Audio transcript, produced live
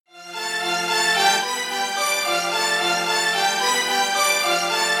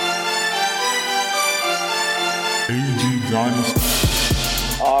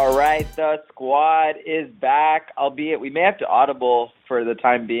All right, the squad is back, albeit we may have to audible for the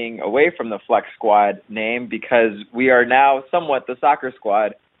time being away from the Flex Squad name because we are now somewhat the soccer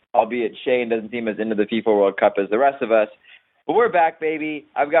squad, albeit Shane doesn't seem as into the FIFA World Cup as the rest of us. But we're back, baby.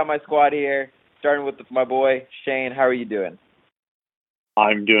 I've got my squad here, starting with my boy, Shane. How are you doing?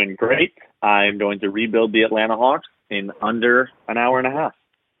 I'm doing great. I'm going to rebuild the Atlanta Hawks in under an hour and a half.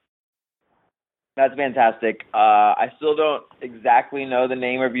 That's fantastic. I still don't exactly know the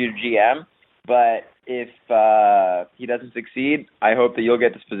name of your GM, but if he doesn't succeed, I hope that you'll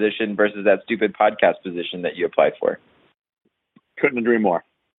get this position versus that stupid podcast position that you applied for. Couldn't agree more.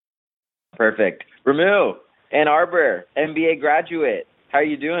 Perfect. Ramu, Ann Arbor, MBA graduate. How are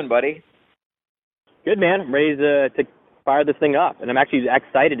you doing, buddy? Good, man. I'm ready to fire this thing up, and I'm actually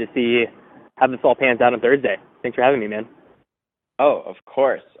excited to see how this all pans out on Thursday. Thanks for having me, man. Oh, of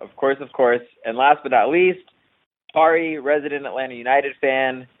course. And last but not least, Ari, resident Atlanta United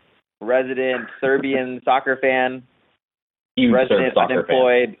fan, resident Serbian soccer fan, Huge resident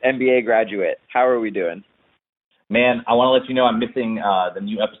unemployed NBA graduate. How are we doing? Man, I want to let you know I'm missing the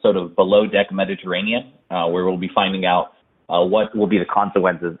new episode of Below Deck Mediterranean, where we'll be finding out what will be the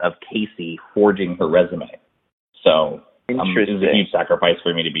consequences of Casey forging her resume. So it was a huge sacrifice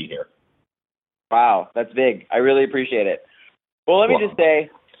for me to be here. Wow, that's big. I really appreciate it. Well, let me just say,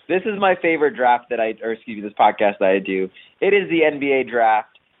 this is my favorite draft this podcast that I do. It is the NBA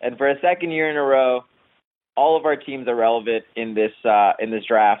draft, and for a second year in a row, all of our teams are relevant in this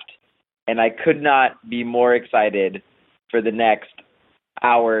draft, and I could not be more excited for the next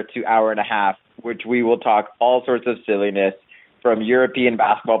hour to hour and a half, which we will talk all sorts of silliness, from European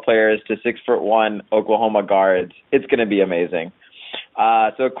basketball players to 6'1" Oklahoma guards. It's going to be amazing.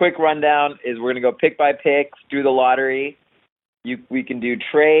 So a quick rundown is we're going to go pick by pick through the lottery. We can do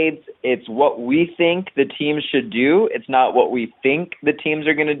trades. It's what we think the teams should do. It's not what we think the teams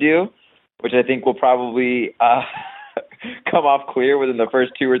are going to do, which I think will probably come off clear within the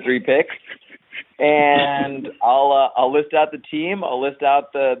first 2 or 3 picks. And I'll list out the team. I'll list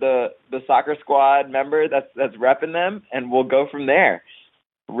out the soccer squad member that's repping them, and we'll go from there.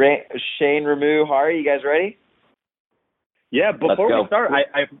 Shane, Ramu, Hari, you guys ready? Yeah, before we start,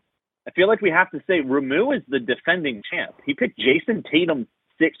 I feel like we have to say Ramu is the defending champ. He picked Jason Tatum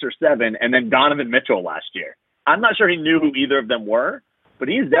 6 or 7 and then Donovan Mitchell last year. I'm not sure he knew who either of them were, but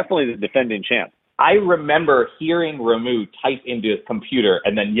he's definitely the defending champ. I remember hearing Ramu type into his computer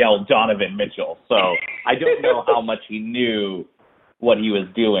and then yell Donovan Mitchell. So I don't know how much he knew what he was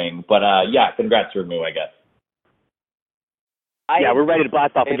doing. But, yeah, congrats, Ramu, I guess. We're ready to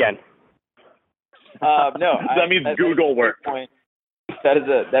blast off again. No. That means Google work. That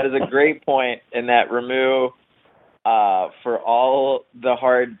is a great point in that Ramu, for all the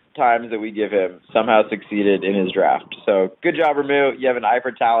hard times that we give him, somehow succeeded in his draft. So good job, Ramu. You have an eye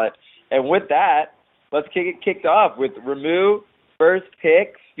for talent. And with that, let's kick it kicked off with Ramu, first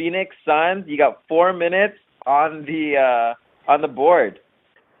pick, Phoenix Suns. You got 4 minutes on the board.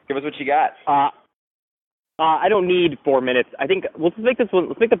 Give us what you got. I don't need 4 minutes. I think let's make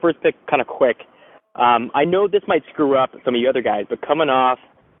the first pick kind of quick. I know this might screw up some of you other guys, but coming off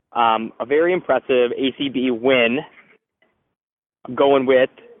a very impressive ACB win, I'm going with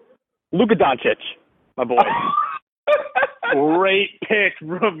Luka Doncic, my boy. Great pick,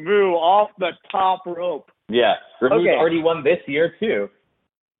 Ramu, off the top rope. Yeah, Ramu's already won this year too.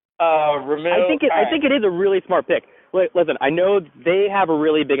 Ramu, I think it is a really smart pick. Listen, I know they have a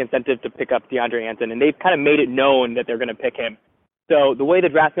really big incentive to pick up DeAndre Ayton, and they've kind of made it known that they're going to pick him. So the way the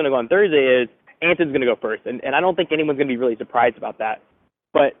draft's going to go on Thursday is Ayton's going to go first, and I don't think anyone's going to be really surprised about that.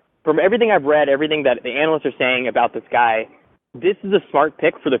 But from everything I've read, everything that the analysts are saying about this guy, this is a smart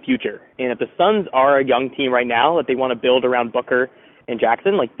pick for the future. And if the Suns are a young team right now that they want to build around Booker and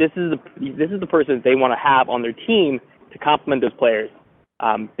Jackson, like this is the person that they want to have on their team to complement those players.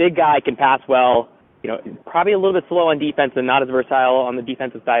 Big guy, can pass well, probably a little bit slow on defense and not as versatile on the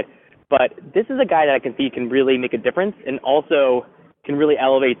defensive side. But this is a guy that I can see can really make a difference and also can really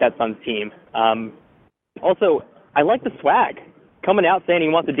elevate that Suns team. Also, I like the swag. Coming out saying he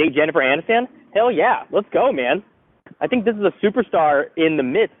wants to date Jennifer Aniston? Hell yeah, let's go, man. I think this is a superstar in the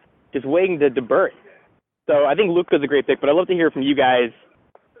midst, just waiting to birth. So I think Luka's a great pick, but I'd love to hear from you guys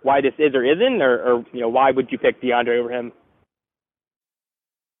why this is or isn't, or why would you pick DeAndre over him?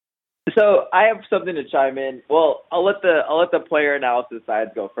 So I have something to chime in. Well, I'll let the player analysis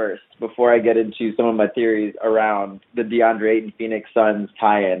sides go first before I get into some of my theories around the DeAndre Ayton Phoenix Suns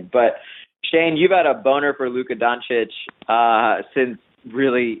tie-in. But Shane, you've had a boner for Luka Doncic since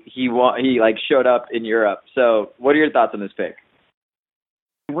really he showed up in Europe. So what are your thoughts on this pick?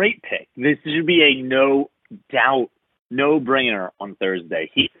 Great pick. This should be a no doubt no-brainer on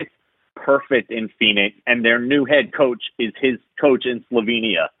Thursday. He is perfect in Phoenix, and their new head coach is his coach in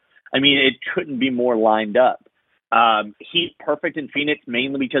Slovenia. I mean, it couldn't be more lined up. He's perfect in Phoenix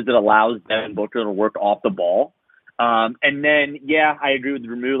mainly because it allows Devin Booker to work off the ball. And then, yeah, I agree with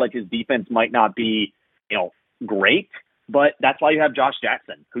Ramu. Like, his defense might not be, great, but that's why you have Josh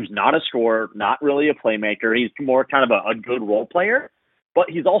Jackson, who's not a scorer, not really a playmaker. He's more kind of a good role player, but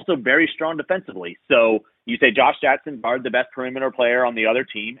he's also very strong defensively. So you say Josh Jackson guard the best perimeter player on the other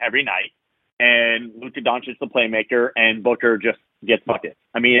team every night, and Luka Doncic the playmaker, and Booker just gets buckets.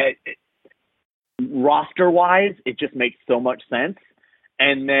 I mean, roster-wise, it just makes so much sense.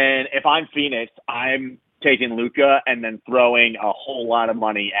 And then if I'm Phoenix, I'm taking Luka and then throwing a whole lot of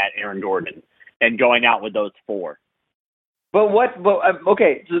money at Aaron Gordon and going out with those 4.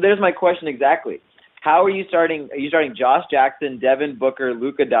 Okay, so there's my question exactly. How are you starting? Are you starting Josh Jackson, Devin Booker,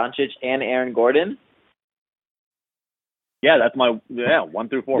 Luka Doncic, and Aaron Gordon? Yeah, that's my 1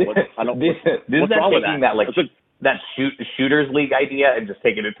 through 4. What's wrong with that? That shooters league idea and just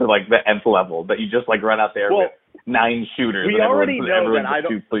taking it to like the nth level. That you just like run out there with 9 shooters. We already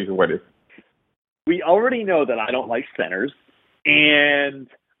know that I don't like centers, and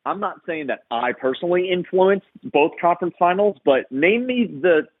I'm not saying that I personally influenced both conference finals, but name me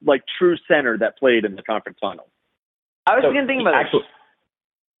the true center that played in the conference finals. I was going to think about it.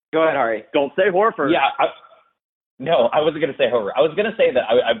 Go ahead, Hari. Don't say Horford. Yeah. No, I wasn't going to say Horford. I was going to say that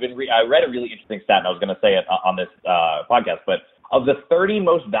I read a really interesting stat, and I was going to say it on this podcast. But of the 30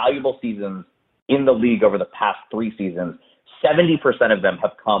 most valuable seasons in the league over the past 3 seasons, 70% of them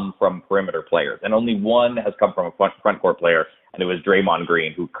have come from perimeter players, and only 1 has come from a front court player, and it was Draymond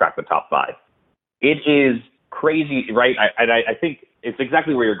Green, who cracked the top 5. It is crazy, right? I think it's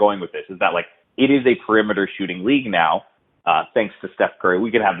exactly where you're going with this, is that it is a perimeter shooting league now, thanks to Steph Curry. We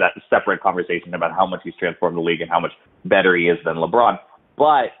can have that separate conversation about how much he's transformed the league and how much better he is than LeBron.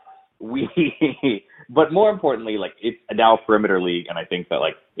 But but more importantly, it's now a perimeter league, and I think that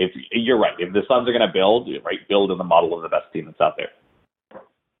if you're right, if the Suns are going to build in the model of the best team that's out there.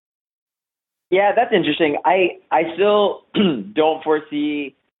 Yeah, that's interesting. I still don't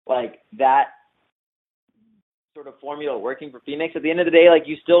foresee that sort of formula working for Phoenix. At the end of the day,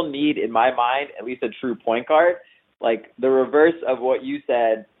 you still need, in my mind, at least a true point guard. The reverse of what you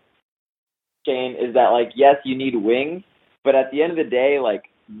said, Shane, is that yes, you need wings, but at the end of the day,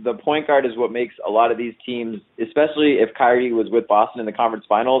 the point guard is what makes a lot of these teams, especially if Kyrie was with Boston in the conference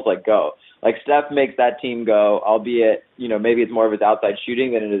finals, go. Steph makes that team go, albeit, maybe it's more of his outside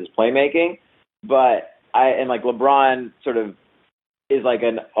shooting than it is playmaking. But LeBron sort of is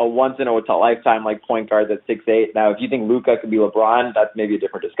a once in a lifetime point guard that's 6'8". Now, if you think Luka could be LeBron, that's maybe a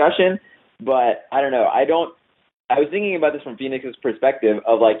different discussion. But I don't know. I was thinking about this from Phoenix's perspective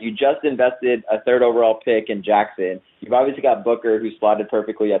of you just invested a 3rd overall pick in Jackson. You've obviously got Booker, who slotted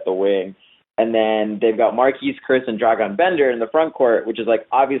perfectly at the wing. And then they've got Marquise Chris and Dragan Bender in the front court, which is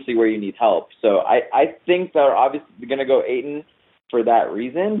obviously where you need help. So I think they're obviously going to go Ayton for that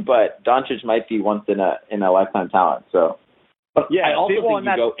reason, but Doncic might be once in a lifetime talent. So yeah, I also think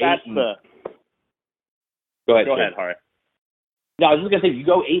you go Ayton. Go ahead, Harry. No, I was just going to say you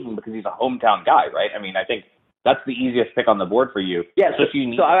go Ayton because he's a hometown guy, right? I mean, I think that's the easiest pick on the board for you. Yeah, so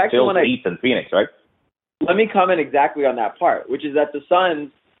I actually want to East and Phoenix, right? Let me comment exactly on that part, which is that the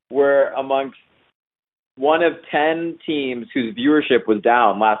Suns were amongst one of 10 teams whose viewership was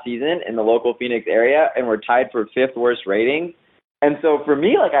down last season in the local Phoenix area, and were tied for 5th worst rating. And so for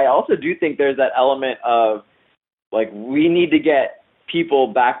me, I also do think there's that element of we need to get people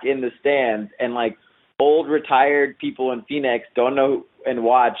back in the stands, and old retired people in Phoenix don't know and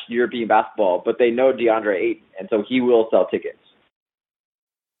watch European basketball, but they know DeAndre Ayton, and so he will sell tickets.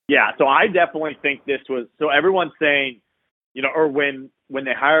 Yeah, so I definitely think this was – so everyone's saying, or when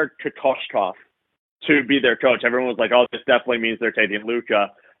they hired Kokoshkov to be their coach, everyone was like, oh, this definitely means they're taking Luka.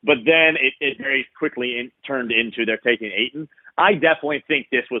 But then it very quickly turned into they're taking Ayton. I definitely think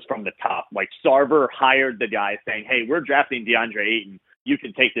this was from the top. Sarver hired the guy saying, hey, we're drafting DeAndre Ayton. You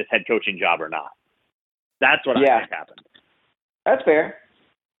can take this head coaching job or not. That's what I think happened. That's fair.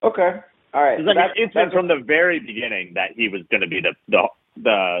 Okay. All right. It's been from the very beginning that he was going to be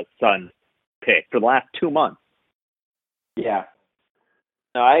the Suns pick for the last 2 months. Yeah.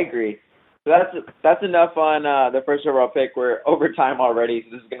 No, I agree. So that's enough on the first overall pick. We're over time already,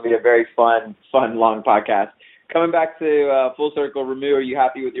 so this is going to be a very fun, long podcast. Coming back to full circle, Ramu, are you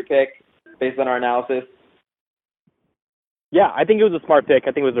happy with your pick based on our analysis? Yeah, I think it was a smart pick.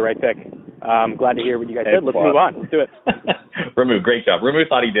 I think it was the right pick. I'm glad to hear what you guys said. Let's move on. Let's do it. Ramu, great job. Ramu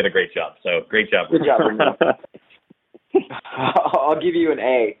thought he did a great job, so great job. Good job, Ramu. I'll give you an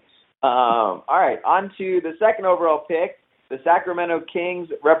A. All right, on to the second overall pick, the Sacramento Kings,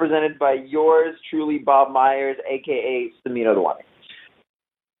 represented by yours truly, Bob Myers, a.k.a. Samin the One.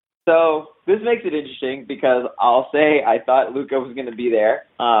 So this makes it interesting because I'll say I thought Luka was going to be there,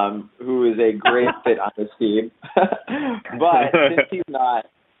 who is a great fit on this team. But since he's not,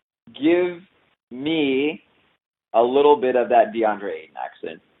 give me a little bit of that DeAndre Ayton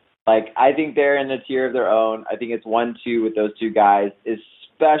accent. Like, I think they're in a tier of their own. I think it's 1-2 with those two guys,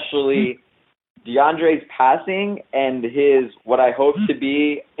 especially DeAndre's passing and his what I hope to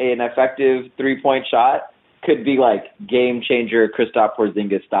be an effective three-point shot could be like game changer Kristaps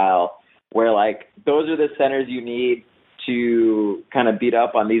Porzingis style, where like those are the centers you need to kind of beat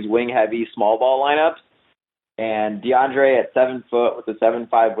up on these wing-heavy small ball lineups. And DeAndre at 7 foot with a 7'5"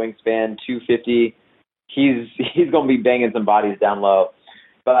 wingspan, 250, he's going to be banging some bodies down low.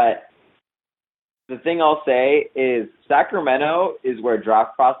 But the thing I'll say is Sacramento is where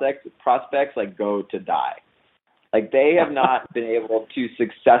draft prospects like go to die. Like they have not been able to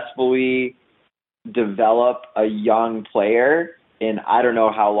successfully develop a young player in I don't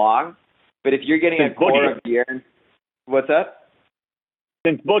know how long. But if you're getting Since a core Boogie. of years, what's up?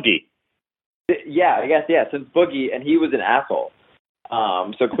 Since Boogie. Yeah, I guess, yeah, since Boogie, and he was an asshole.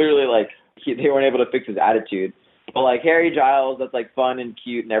 So clearly, like, they weren't able to fix his attitude. But, like, Harry Giles, that's, like, fun and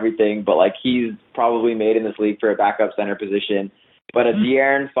cute and everything, but, like, he's probably made in this league for a backup center position. But a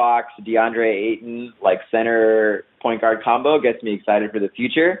De'Aaron Fox, DeAndre Ayton, like, center point guard combo gets me excited for the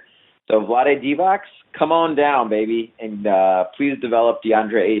future. So, Vlade Divac, come on down, baby, and please develop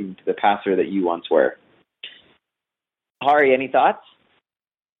DeAndre Ayton to the passer that you once were. Hari, any thoughts?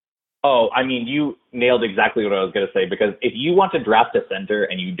 Oh, I mean, you nailed exactly what I was going to say, because if you want to draft a center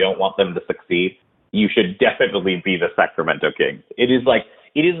and you don't want them to succeed, you should definitely be the Sacramento Kings. It is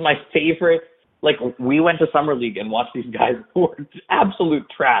my favorite. Like, we went to Summer League and watched these guys who were absolute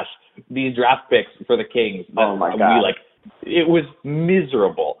trash, these draft picks for the Kings. Oh, my God. It was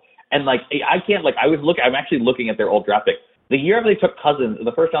miserable. And, like, I'm actually looking at their old draft picks. The year they took Cousins,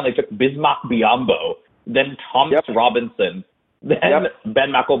 the first round they took Bismack Biyombo, then Thomas Robinson, then Ben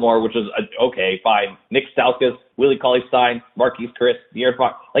McLemore, which was okay, fine. Nick Stauskas, Willie Cauley-Stein, Marquise Chris, De'Aaron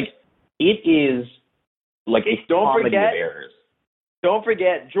Fox. Like, it is like a comedy of errors. Don't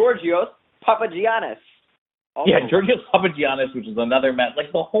forget Georgios Papagiannis. Yeah, Georgios Papagiannis, which is another mess.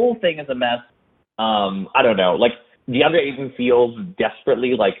 Like, the whole thing is a mess. I don't know. Like, DeAndre Ayton feels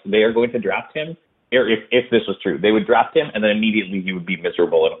desperately like they are going to draft him. Or if this was true, they would draft him, and then immediately he would be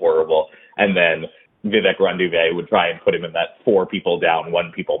miserable and horrible. And then Vivek Randuve would try and put him in that 4 people down,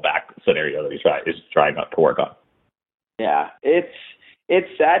 1 people back scenario that is trying not to work on. Yeah, it's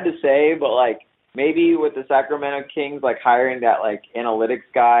sad to say, but like maybe with the Sacramento Kings like hiring that like analytics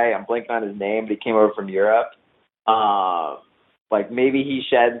guy, I'm blanking on his name, but he came over from Europe. Like maybe he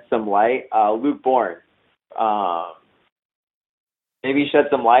sheds some light. Luke Bourne. Maybe shed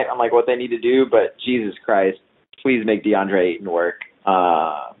some light on like what they need to do, but Jesus Christ, please make DeAndre Ayton work.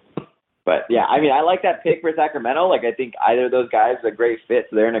 But yeah, I mean, I like that pick for Sacramento. Like, I think either of those guys is a great fit,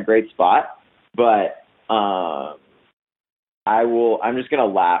 so they're in a great spot. But I'm just gonna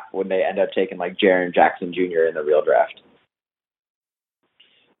laugh when they end up taking like Jaren Jackson Jr. in the real draft.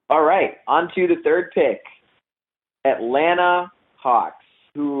 All right, on to the third pick, Atlanta Hawks,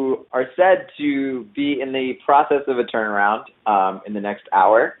 who are said to be in the process of a turnaround in the next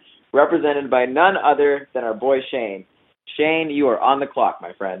hour, represented by none other than our boy Shane. Shane, you are on the clock,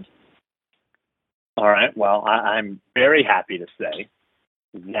 my friend. All right. Well, I'm very happy to say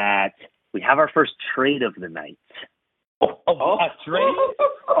that we have our first trade of the night. A trade?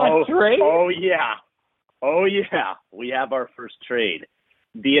 Oh, A trade? Oh, yeah. Oh, yeah. We have our first trade.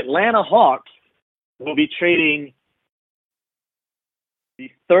 The Atlanta Hawks will be trading the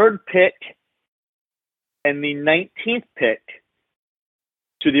 3rd pick and the 19th pick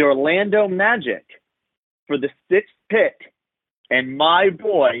to the Orlando Magic for the 6th pick and my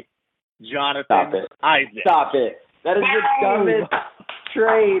boy, Jonathan Isaac. Stop it. That is the dumbest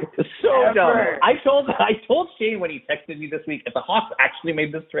trade So ever. dumb. I told Shane when he texted me this week, if the Hawks actually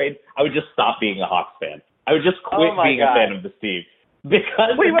made this trade, I would just stop being a Hawks fan. I would just quit being a fan of this team.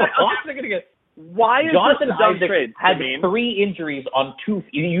 Because the Hawks are going to get... Why is Jonathan this a dumb Isaac trade? had 3 injuries on 2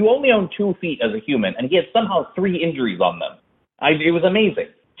 feet. You only own 2 feet as a human, and he had somehow 3 injuries on them. It was amazing.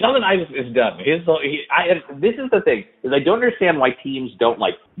 Jonathan Isaac is done. This is the thing, is I don't understand why teams don't,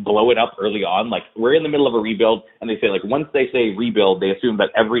 like, blow it up early on. Like, we're in the middle of a rebuild, and they say, like, once they say rebuild, they assume that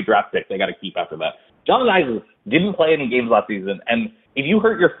every draft pick they got to keep after that. Jonathan Isaac didn't play any games last season, and if you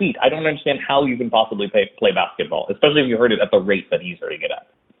hurt your feet, I don't understand how you can possibly play basketball, especially if you hurt it at the rate that he's hurting it at.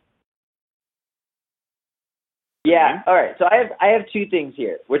 Yeah. All right. So I have two things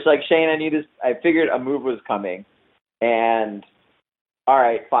here, which like Shane, I knew this. I figured a move was coming, and all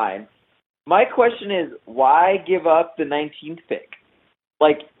right, fine. My question is, why give up the 19th pick?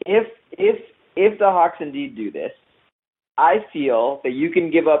 Like, if the Hawks indeed do this, I feel that you can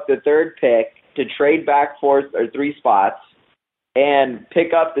give up the third pick to trade back 4 or 3 spots and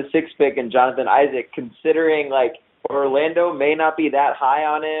pick up the 6th pick and Jonathan Isaac, considering like Orlando may not be that high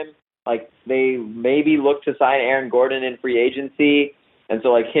on him. Like, they maybe look to sign Aaron Gordon in free agency. And so,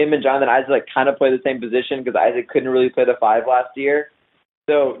 like, him and Jonathan Isaac, like, kind of play the same position because Isaac couldn't really play the 5 last year.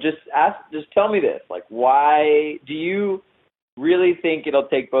 So just tell me this. Like, why do you really think it'll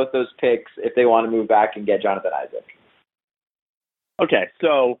take both those picks if they want to move back and get Jonathan Isaac? Okay,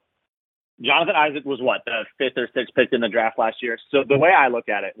 so Jonathan Isaac was what, the 5th or 6th pick in the draft last year? So the way I look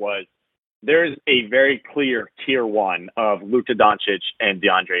at it was there's a very clear tier 1 of Luka Doncic and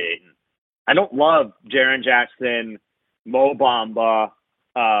DeAndre Ayton. I don't love Jaren Jackson, Mo Bamba,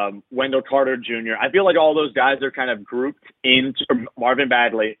 Wendell Carter Jr. I feel like all those guys are kind of grouped into Marvin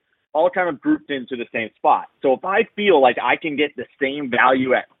Bagley, all kind of grouped into the same spot. So if I feel like I can get the same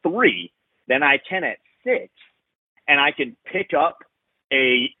value at 3, then I can at 6, and I can pick up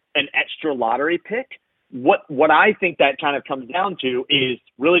an extra lottery pick. What I think that kind of comes down to is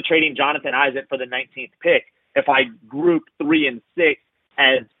really trading Jonathan Isaac for the 19th pick if I group 3 and 6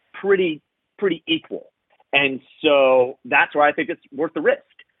 as pretty equal. And so that's where I think it's worth the risk.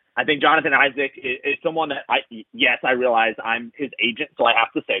 I think Jonathan Isaac is someone that I realize I'm his agent, so I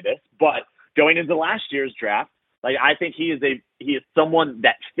have to say this, but going into last year's draft, like, I think he is someone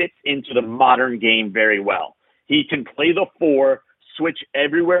that fits into the modern game very well. He can play the 4, switch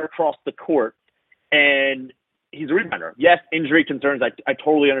everywhere across the court, and he's a rebounder. Yes, injury concerns, I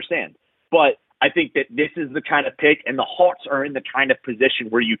totally understand. But I think that this is the kind of pick, and the Hawks are in the kind of position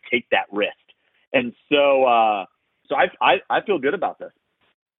where you take that risk. And so I feel good about this.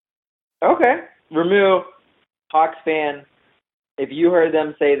 Okay. Ramu, Hawks fan, if you heard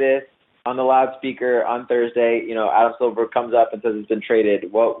them say this on the loudspeaker on Thursday, Adam Silver comes up and says it's been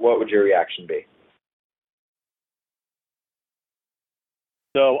traded, what would your reaction be?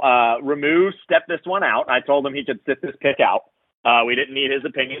 So Ramu stepped this one out. I told him he could sit this pick out. We didn't need his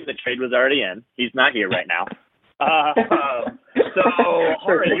opinion. The trade was already in. He's not here right now. So,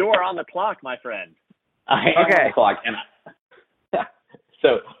 Hari, you are on the clock, my friend. I am on the clock. And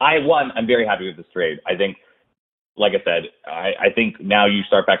so, I'm very happy with this trade. I think, like I said, I think now you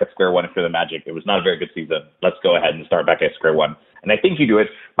start back at square one if you're the Magic. It was not a very good season. Let's go ahead and start back at square one. And I think you do it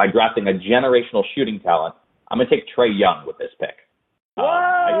by drafting a generational shooting talent. I'm going to take Trae Young with this pick.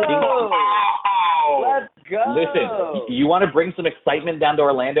 Let's go. Listen, you want to bring some excitement down to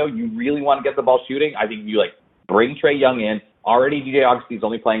Orlando? You really want to get the ball shooting? I think you bring Trae Young in. Already DJ Augustine's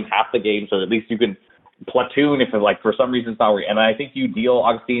only playing half the game, so at least you can platoon if for some reason it's not working. And I think you deal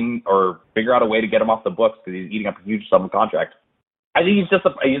Augustine or figure out a way to get him off the books because he's eating up a huge sum of contract. I think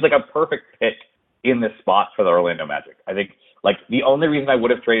he's like a perfect pick in this spot for the Orlando Magic. I think the only reason I would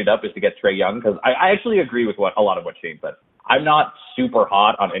have traded up is to get Trae Young because I actually agree with a lot of what Shane said. I'm not super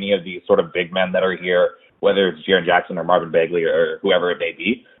hot on any of these sort of big men that are here, whether it's Jaren Jackson or Marvin Bagley or whoever it may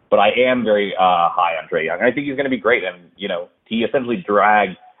be. But I am very high on Trae Young. I think he's going to be great. And, he essentially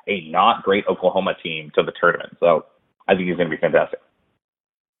dragged a not great Oklahoma team to the tournament. So I think he's going to be fantastic.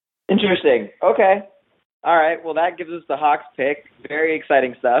 Interesting. Okay. All right. Well, that gives us the Hawks pick. Very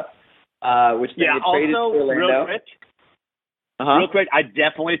exciting stuff. Which they traded to Orlando. Real quick, I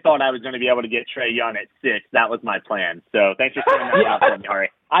definitely thought I was going to be able to get Trae Young at 6. That was my plan. So thanks for saying that out for me, Hari.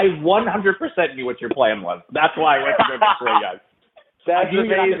 I 100% knew what your plan was. That's why I went to go get Trae Young. That's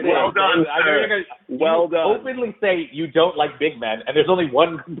amazing. Well done, sir. Well done. Openly say you don't like big men, and there's only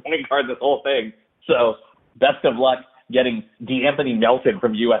one point guard in this whole thing. So best of luck getting DeAnthony Melton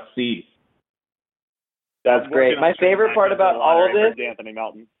from USC. That's great. My favorite part about all of this, Anthony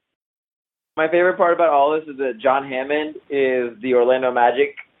Melton. My favorite part about all this is that John Hammond is the Orlando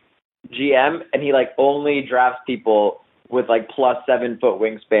Magic GM, and he only drafts people with plus 7 foot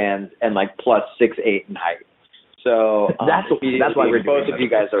wingspans and plus 6'8" in height. So that's why we're both of you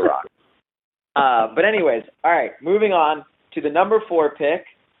guys are wrong. But anyways, all right, moving on to the number 4 pick,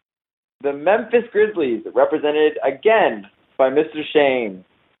 the Memphis Grizzlies, represented again by Mr. Shane.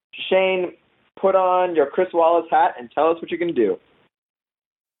 Shane, put on your Chris Wallace hat and tell us what you can do.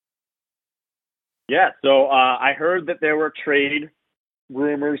 Yeah, so I heard that there were trade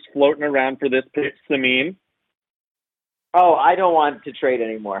rumors floating around for this pick, Samin. Oh, I don't want to trade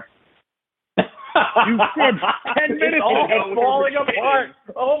anymore. You said 10 minutes ago. It's falling apart.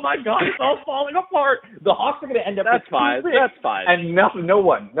 Oh, my God, it's all falling apart. The Hawks are going to end up That's fine. And no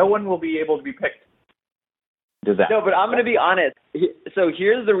one will be able to be picked. disaster. No, but I'm going to be honest. So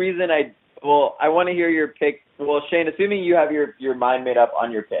here's the reason I want to hear your pick. Well, Shane, assuming you have your mind made up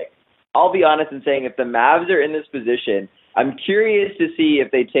on your pick, I'll be honest in saying if the Mavs are in this position, I'm curious to see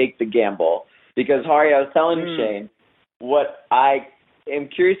if they take the gamble. Because, Hari, I was telling Shane, what I am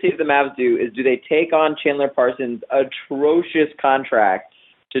curious to see if the Mavs do they take on Chandler Parsons' atrocious contract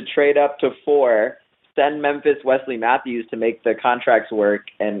to trade up to 4, send Memphis Wesley Matthews to make the contracts work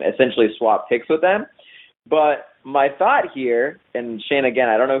and essentially swap picks with them. But my thought here, and Shane, again,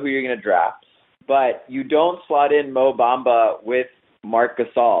 I don't know who you're going to draft, but you don't slot in Mo Bamba with Marc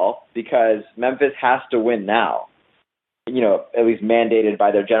Gasol because Memphis has to win now, at least mandated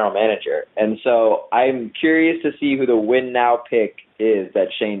by their general manager. And so I'm curious to see who the win now pick is that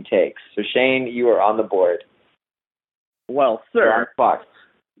Shane takes. So, Shane, you are on the board. Well, sir, Fox.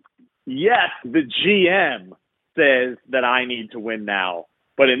 Yes, the GM says that I need to win now.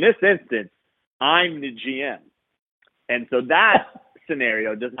 But in this instance, I'm the GM. And so that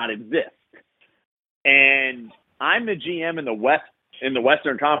scenario does not exist. And I'm the GM in the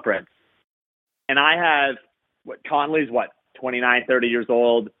Western Conference. And I have Conley's 29, 30 years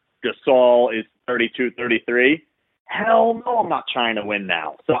old. Gasol is 32, 33. Hell no, I'm not trying to win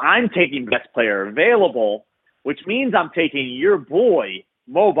now. So I'm taking best player available, which means I'm taking your boy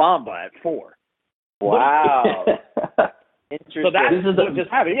Mo Bamba at 4. Wow. Interesting. So that's what just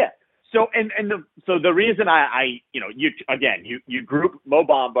happened. Yeah. So the reason you group Mo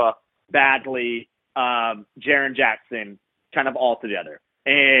Bamba, Bagley, Jaren Jackson kind of all together.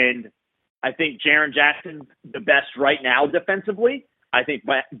 And I think Jaren Jackson's the best right now defensively. I think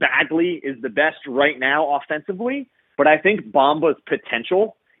Bagley is the best right now offensively. But I think Bamba's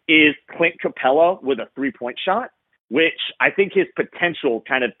potential is Clint Capella with a 3-point shot, which I think his potential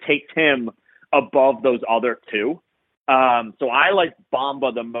kind of takes him above those other two. So I like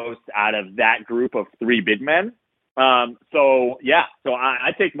Bamba the most out of that group of 3 big men. So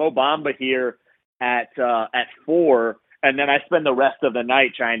I take Mo Bamba here at 4, and then I spend the rest of the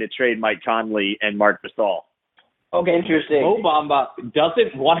night trying to trade Mike Conley and Marc Gasol. Okay, interesting. Mo Bamba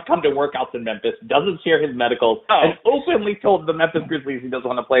doesn't want to come to workouts in Memphis, doesn't share his medicals, and openly told the Memphis Grizzlies he doesn't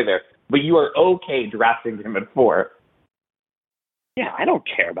want to play there. But you are okay drafting him at 4. Yeah, I don't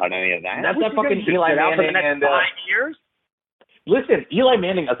care about any of that. That's that fucking Eli Manning for the next and 5 years. Listen, Eli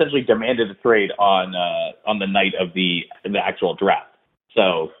Manning essentially demanded a trade on the night of the actual draft.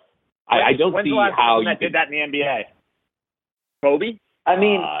 So I don't see how you did that in the NBA. Kobe. I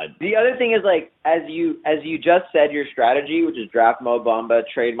mean, the other thing is as you just said, your strategy, which is draft Mo Bamba,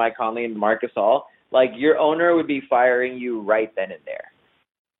 trade Mike Conley and Marc Gasol, your owner would be firing you right then and there.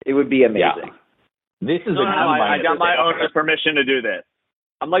 It would be amazing. Yeah. This is I got my owner's permission to do this.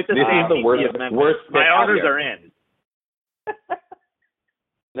 I'm like the same. This is the worst. My owners are in.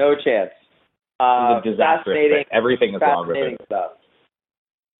 No chance. Fascinating. Everything is wrong with it. Stuff.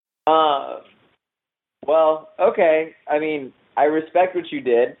 Well, okay. I mean, I respect what you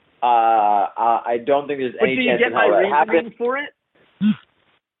did. I don't think there's any chance in hell that happened. Do you get my reasoning for it?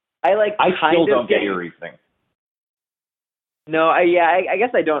 I still don't get your reasoning. No, I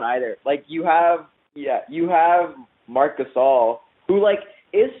guess I don't either. You have Marc Gasol, who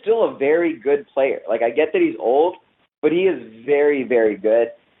is still a very good player. I get that he's old, but he is very, very good.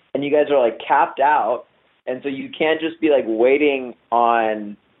 And you guys are capped out, and so you can't just be waiting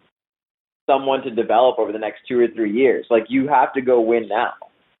on someone to develop over the next 2 or 3 years. You have to go win now.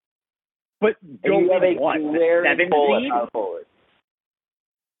 But you have a glaring 7 hole seed? at power forward.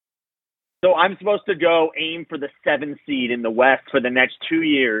 So I'm supposed to go aim for the 7 seed in the West for the next 2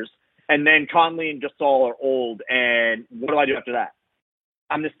 years, and then Conley and Gasol are old, and what do I do after that?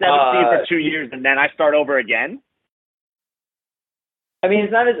 I'm the 7th seed for 2 years, and then I start over again? I mean,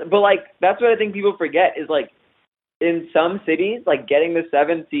 it's not as, but that's what I think people forget is in some cities, getting the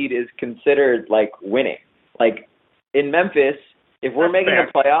 7th seed is considered winning. In Memphis, if we're making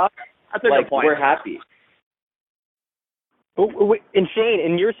the playoffs, we're happy. And Shane,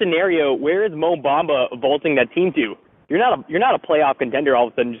 in your scenario, where is Mo Bamba vaulting that team to? You're not a playoff contender all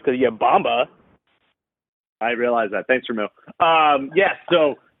of a sudden just because you have Bamba. I realize that. Thanks, Remo. Yes.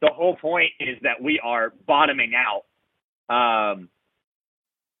 So the whole point is that we are bottoming out.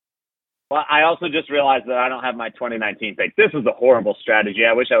 Well, I also just realized that I don't have my 2019 pick. This is a horrible strategy.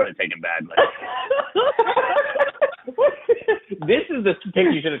 I wish I would have taken Bagley. This is the pick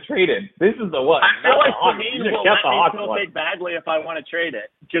you should have traded. This is the one. I feel like Samin will let me still take Bagley if I want to trade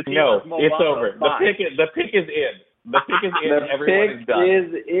it. No, it's over. The pick is in. The pick is in. Everyone is done.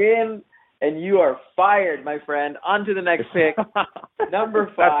 The pick is in, and you are fired, my friend. On to the next pick. Number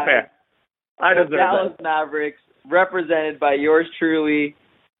 5. That's fair. I deserve Dallas Mavericks, represented by yours truly,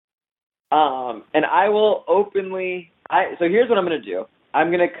 And I will openly. So here's what I'm going to do. I'm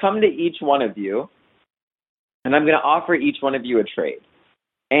going to come to each one of you, and I'm going to offer each one of you a trade.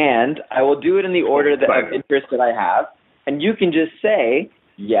 And I will do it in the order of interest that I have, and you can just say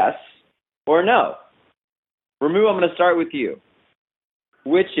yes or no. Ramu, I'm going to start with you,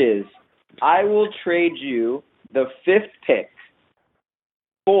 which is I will trade you the 5th pick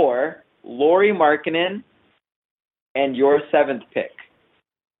for Lauri Markkanen and your 7th pick.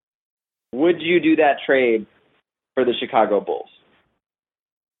 Would you do that trade for the Chicago Bulls?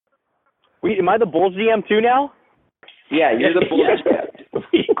 Wait, am I the Bulls GM too now? Yeah, you're the Bulls GM.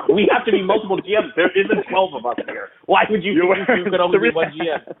 We have to be multiple GMs. There isn't 12 of us here. Why would you think you could only be one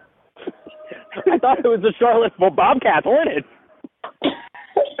GM? I thought it was the Charlotte Bobcats Hornets.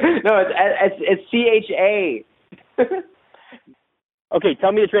 No, it's CHA. Okay,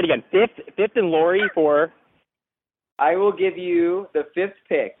 tell me the trade again. 5th and Lauri for. I will give you the 5th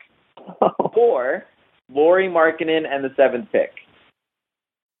pick for Lauri Markkanen and the 7th pick.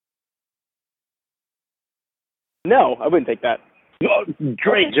 No, I wouldn't take that. Oh,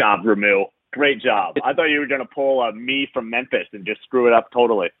 great job, Ramu. Great job. I thought you were going to pull a me from Memphis and just screw it up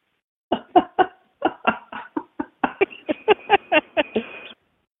totally.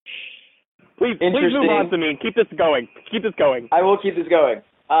 Please move on, Samin. Keep this going. I will keep this going.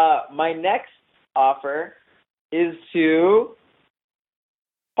 My next offer is to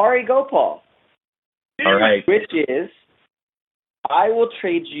Hari Gopal. All right. Which is, I will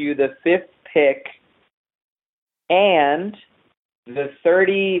trade you the 5th pick and the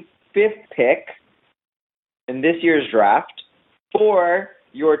 35th pick in this year's draft for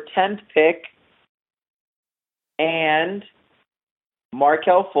your 10th pick and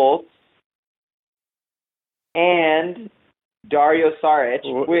Markelle Fultz and Dario Saric,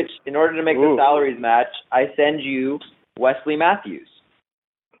 which, in order to make the salaries match, I send you Wesley Matthews.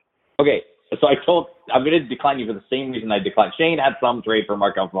 Okay, so I'm going to decline you for the same reason I declined. Shane had some trade for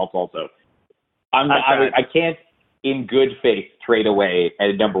Markelle Fultz also. I can't, in good faith, trade away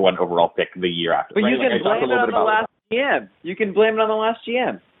a number 1 overall pick the year after. But right? you can blame it on the last GM. You can blame it on the last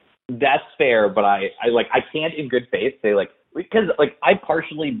GM. That's fair, but I can't in good faith say because I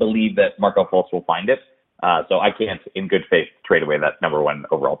partially believe that Markelle Fultz will find it. So I can't, in good faith, trade away that number 1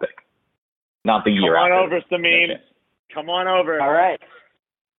 overall pick. Not the year after. Come on over, Samin. Come on over. All right.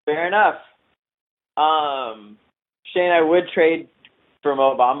 Fair enough. Shane, I would trade for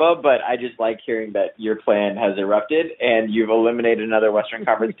Mo Bamba, but I just like hearing that your plan has erupted and you've eliminated another Western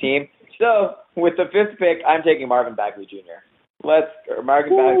Conference team. So with the 5th pick, I'm taking Marvin Bagley Jr.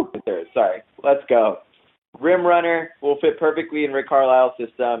 Marvin Bagley III. Sorry. Let's go. Rim runner will fit perfectly in Rick Carlisle's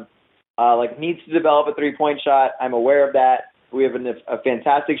system. Needs to develop a 3-point shot. I'm aware of that. We have a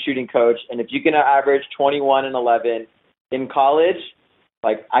fantastic shooting coach, and if you can average 21 and 11 in college,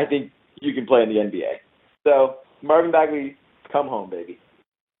 I think you can play in the NBA. So Marvin Bagley, come home, baby.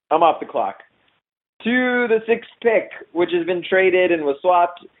 I'm off the clock. To the 6th pick, which has been traded and was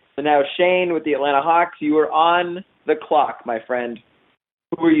swapped. So now Shane with the Atlanta Hawks, you are on the clock, my friend.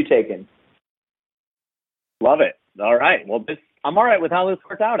 Who are you taking? Love it. All right. Well, I'm all right with how this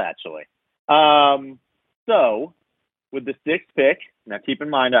worked out, actually. So, with the 6th pick, now keep in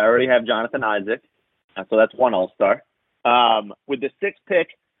mind I already have Jonathan Isaac, so that's 1 All-Star. With the 6th pick,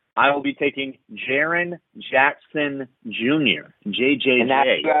 I will be taking Jaren Jackson Jr.,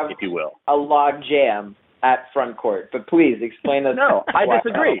 JJJ, if you will. A log jam at front court, but please explain this. No, I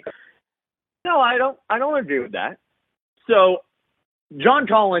disagree. No, I don't agree with that. So, John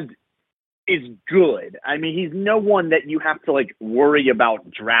Collins is good. I mean, he's no one that you have to worry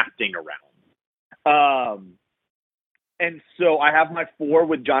about drafting around. And so I have my 4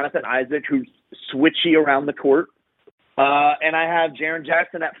 with Jonathan Isaac, who's switchy around the court. And I have Jaren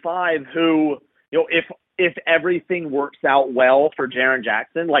Jackson at 5, who, if everything works out well for Jaren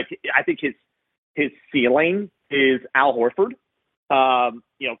Jackson, I think his ceiling is Al Horford.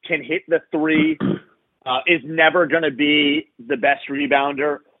 Can hit the 3, is never going to be the best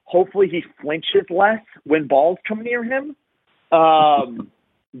rebounder. Hopefully he flinches less when balls come near him.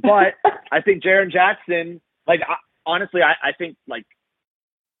 But I think Jaren Jackson, honestly, I think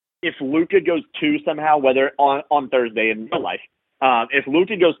if Luka goes 2 somehow, whether on Thursday in real life, if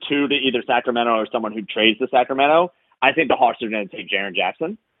Luka goes 2 to either Sacramento or someone who trades to Sacramento, I think the Hawks are going to take Jaren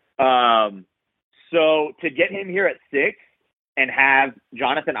Jackson. So to get him here at 6 and have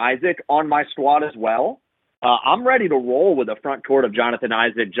Jonathan Isaac on my squad as well, I'm ready to roll with a front court of Jonathan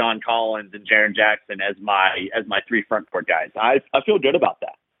Isaac, John Collins, and Jaren Jackson as my 3 front court guys. I feel good about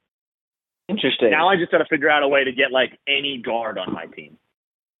that. Interesting. Now I just got to figure out a way to get any guard on my team.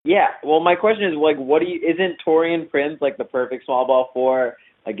 Yeah. Well, my question is what isn't Taurean Prince the perfect small ball 4?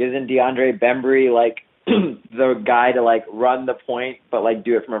 Like, isn't DeAndre Bembry, like, the guy to, like, run the point but, like,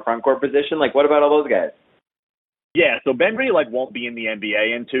 do it from a front court position? Like, what about all those guys? Yeah, so Bembry, like, won't be in the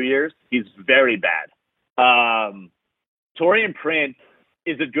NBA in 2 years. He's very bad. Taurean Prince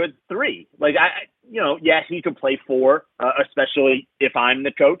is a good 3. Like, yes, he could play 4, especially if I'm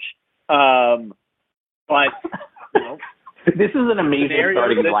the coach. But, this is an amazing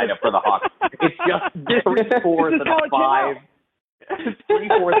starting lineup for the Hawks. It's just 3/4 and a 5.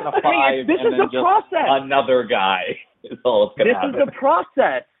 3/4 and a 5, this and is then the just process. Another guy is all it's going to happen. This is the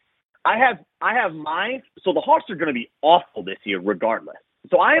process. I have mine. So the Hawks are going to be awful this year regardless.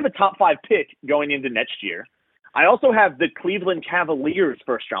 So I have a top 5 pick going into next year. I also have the Cleveland Cavaliers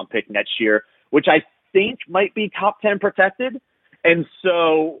first-round pick next year, which I think might be top 10 protected. And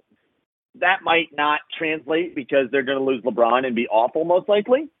so that might not translate because they're going to lose LeBron and be awful most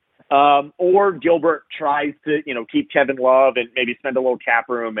likely. Or Gilbert tries to, keep Kevin Love and maybe spend a little cap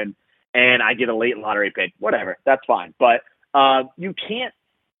room and I get a late lottery pick. Whatever. That's fine. But you can't,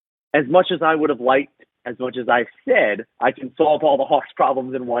 as much as I would have liked, as much as I said, I can solve all the Hawks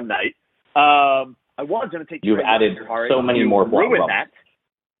problems in one night. I was going to take. You've added so many more problems. That.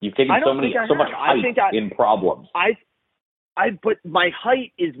 You've taken so much height in problems. But my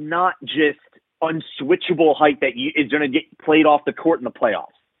height is not just unswitchable height that is going to get played off the court in the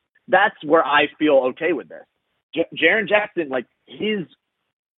playoffs. That's where I feel okay with this. Jaren Jackson, like, his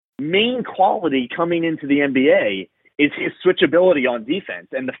main quality coming into the NBA is his switchability on defense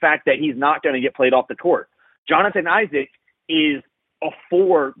and the fact that he's not going to get played off the court. Jonathan Isaac is a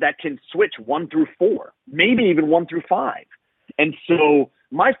 4 that can switch 1 through 4, maybe even 1 through 5. And so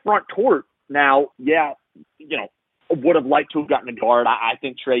my front court now, would have liked to have gotten a guard. I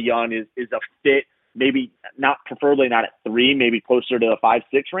think Trae Young is a fit, maybe preferably not at 3, maybe closer to the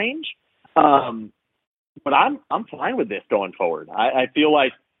 5-6 range. But I'm fine with this going forward. I feel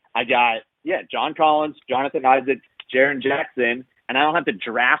like I got, John Collins, Jonathan Isaac, Jaren Jackson, and I don't have to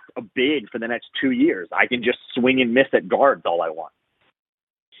draft a big for the next 2 years. I can just swing and miss at guards all I want.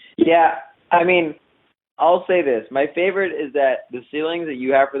 Yeah, I mean, I'll say this. My favorite is that the ceilings that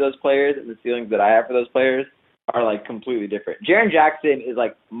you have for those players and the ceilings that I have for those players are, like, completely different. Jaren Jackson is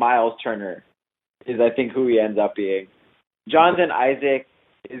like Miles Turner is, I think, who he ends up being. Jonathan Isaac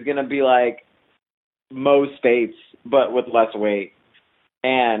is going to be like Mo Spates, but with less weight.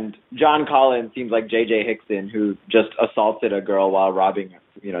 And John Collins seems like J.J. Hickson, who just assaulted a girl while robbing,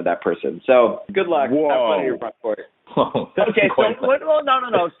 that person. So good luck. Whoa. Have fun in your front court. Okay,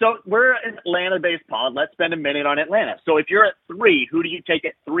 no. So we're an Atlanta-based pod. Let's spend a minute on Atlanta. So if you're at 3, who do you take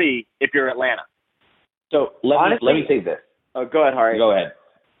at 3 if you're Atlanta? So let me say this. Oh, go ahead, Hari. Go ahead.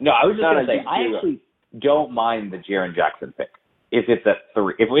 No, I was just going to say, I actually don't mind the Jaren Jackson pick. If it's at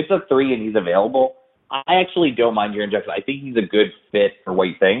 3. If it's a 3 and he's available, I actually don't mind Jaren Jackson. I think he's a good fit for what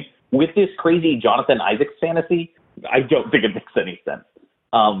you're saying. With this crazy Jonathan Isaacs fantasy, I don't think it makes any sense.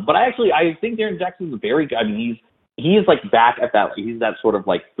 But I think Jaren Jackson's very good. I mean, he's like back at that. He's that sort of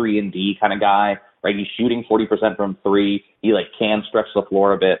like 3-and-D kind of guy, right? He's shooting 40% from 3. He like can stretch the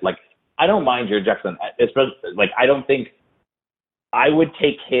floor a bit. Like, I don't mind Jaren Jackson. Especially, like, I don't think I would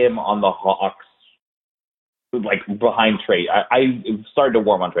take him on the Hawks, like, behind Trae. I started to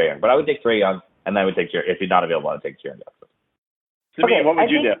warm on Trae Young, but I would take Trae Young, and I would take if he's not available, I would take Jaren Jackson. Okay, what would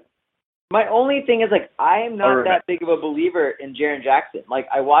you do? My only thing is, like, I am not that big of a believer in Jaren Jackson. Like,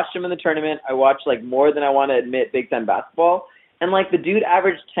 I watched him in the tournament. I watched, like, more than I want to admit Big Ten basketball. And, like, the dude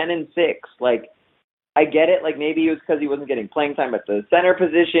averaged 10 and 6. Like, I get it. Like, maybe it was because he wasn't getting playing time at the center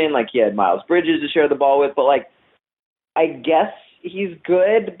position. Like, he had Miles Bridges to share the ball with. But, like, I guess he's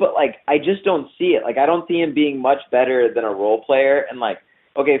good, but, like, I just don't see it. Like, I don't see him being much better than a role player. And, like,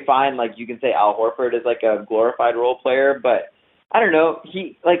 okay, fine. Like, you can say Al Horford is, like, a glorified role player. But, I don't know.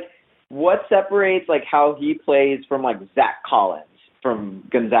 He, like, what separates, like, how he plays from, like, Zach Collins from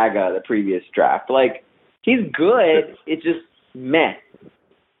Gonzaga the previous draft? Like, he's good. It's just meh.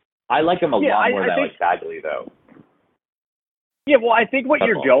 I like him a lot more than I like Bagley, though. Yeah, well, I think what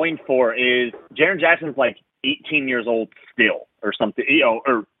you're going for is Jaren Jackson's like 18 years old still or something,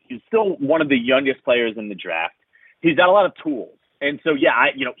 or he's still one of the youngest players in the draft. He's got a lot of tools. And so,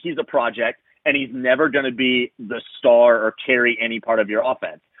 he's a project, and he's never going to be the star or carry any part of your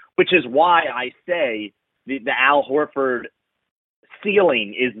offense, which is why I say the Al Horford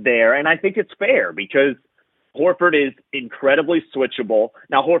ceiling is there. And I think it's fair because Horford is incredibly switchable.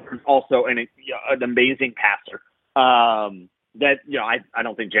 Now, Horford's also an amazing passer. I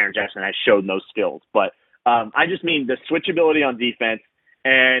don't think Jaren Jackson has shown those skills. But I just mean the switchability on defense.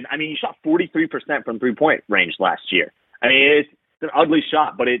 And, I mean, he shot 43% from three-point range last year. I mean, it's an ugly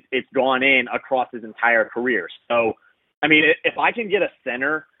shot, but it's gone in across his entire career. So I mean, if I can get a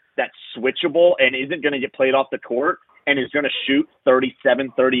center that's switchable and isn't going to get played off the court and is going to shoot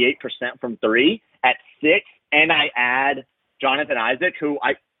 37, 38% from three at 6, and I add Jonathan Isaac, who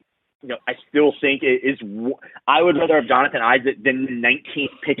I still think is – I would rather have Jonathan Isaac than the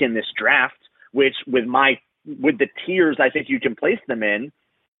 19th pick in this draft, which with the tiers I think you can place them in,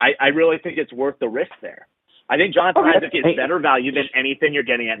 I really think it's worth the risk there. I think Jonathan Isaac is better value than anything you're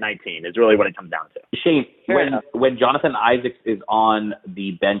getting at 19 is really what it comes down to. Shane, when Jonathan Isaac is on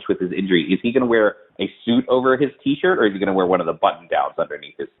the bench with his injury, is he going to wear a suit over his T-shirt, or is he going to wear one of the button-downs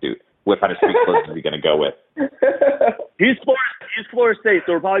underneath his suit? What kind of street clothes is he going to go with? He's Florida State,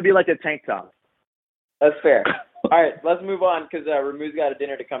 so it'll probably be like a tank top. That's fair. All right, let's move on because Ramu's got a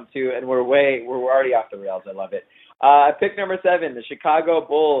dinner to come to, and we're already off the rails. I love it. Pick number 7, the Chicago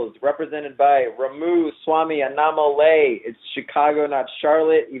Bulls, represented by Ramu Swami Anamale. It's Chicago, not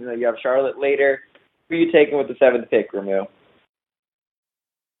Charlotte, even though you have Charlotte later. Who are you taking with the 7th pick, Ramu?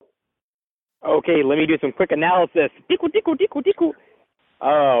 Okay, let me do some quick analysis. Tickle.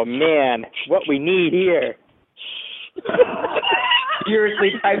 Oh, man, what we need here.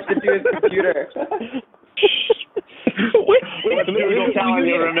 Furiously types into his computer.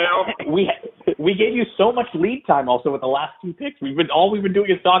 We gave you so much lead time also with the last 2 picks. All we've been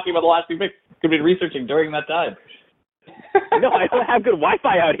doing is talking about the last 2 picks. We've been researching during that time. No, I don't have good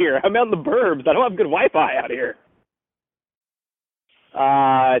Wi-Fi out here. I'm out in the burbs. I don't have good Wi-Fi out here.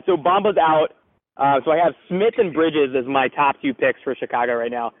 So Bamba's out. So I have Smith and Bridges as my top 2 picks for Chicago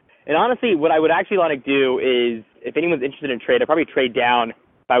right now. And honestly, what I would actually want to do is, if anyone's interested in trade, I'd probably trade down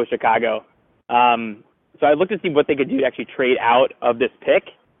if I was Chicago. So I'd look to see what they could do to actually trade out of this pick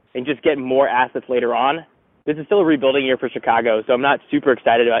and just get more assets later on. This is still a rebuilding year for Chicago, so I'm not super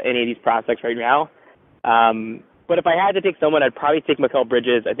excited about any of these prospects right now. But if I had to take someone, I'd probably take Mikal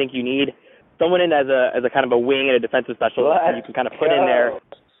Bridges. I think you need someone in as a kind of a wing and a defensive specialist that you can kind of put in there.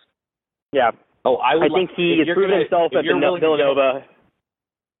 Yeah. Oh, I think he has proven himself at Villanova.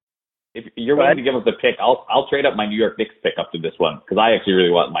 If you're willing to give us a pick, I'll trade up my New York Knicks pick up to this one because I actually really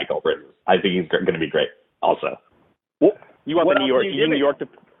want Mikal Bridges. I think he's going to be great also. Well, you want the New York? You need New York to.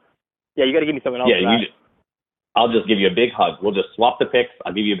 Yeah, you got to give me someone else. Yeah, I'll just give you a big hug. We'll just swap the picks.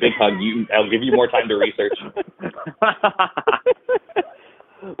 I'll give you a big hug. I'll give you more time to research.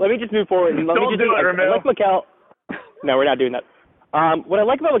 Let me just move forward. I like Mikal. No, we're not doing that. What I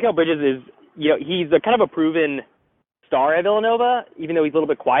like about Mikal Bridges is, he's a kind of a proven star at Villanova, even though he's a little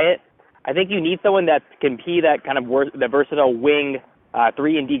bit quiet. I think you need someone that can be that kind of the versatile wing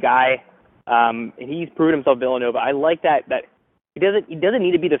 3-and-D guy. And he's proven himself at Villanova. I like that he doesn't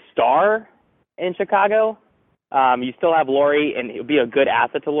need to be the star in Chicago. You still have Laurie, and he'll be a good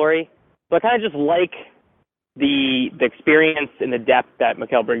asset to Laurie. So I kind of just like the experience and the depth that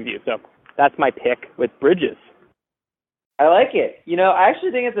Mikal brings you. So that's my pick with Bridges. I like it. I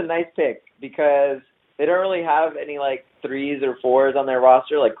actually think it's a nice pick because they don't really have any 3s or 4s on their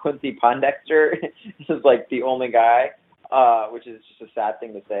roster. Like Quincy Pondexter is the only guy, which is just a sad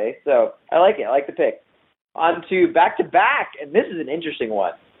thing to say. So I like it. I like the pick. On to back-to-back, and this is an interesting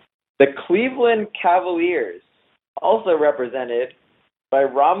one. The Cleveland Cavaliers, also represented by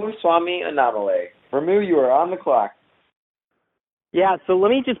Ramaswamy Anamale. Ramu, you are on the clock. Yeah, so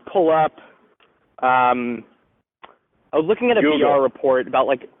let me just pull up. I was looking at a VR report about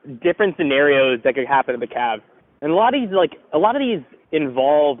different scenarios that could happen to the Cavs, and a lot of these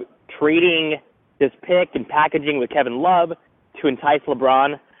involve trading this pick and packaging with Kevin Love to entice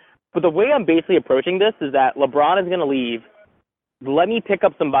LeBron. But the way I'm basically approaching this is that LeBron is going to leave. Let me pick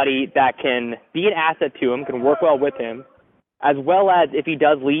up somebody that can be an asset to him, can work well with him, as well as if he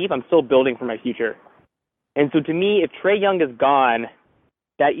does leave, I'm still building for my future. And so to me, if Trae Young is gone,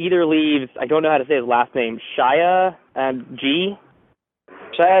 that either leaves, I don't know how to say his last name, Shia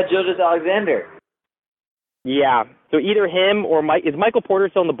Gilgeous-Alexander. Yeah. So either him or is Michael Porter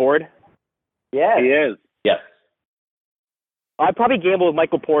still on the board? Yes. He is. Yes. I'd probably gamble with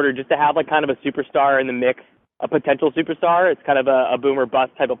Michael Porter just to have kind of a superstar in the mix, a potential superstar. It's kind of a boom or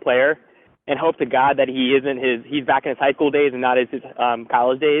bust type of player, and hope to God that he's back in his high school days and not his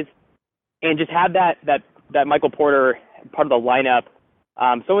college days, and just have that Michael Porter part of the lineup.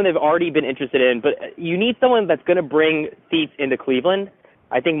 Someone they've already been interested in, but you need someone that's going to bring seats into Cleveland.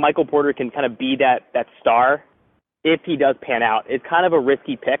 I think Michael Porter can kind of be that star if he does pan out. It's kind of a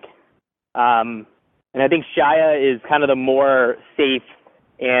risky pick. And I think Shia is kind of the more safe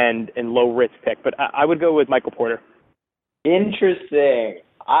and low-risk pick. But I would go with Michael Porter. Interesting.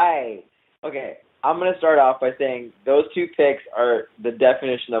 I'm going to start off by saying those 2 picks are the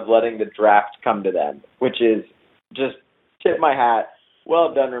definition of letting the draft come to them, which is just tip my hat.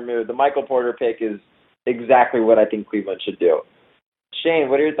 Well done, Ramu. The Michael Porter pick is exactly what I think Cleveland should do. Shane,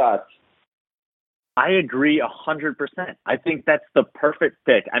 what are your thoughts? I agree 100%. I think that's the perfect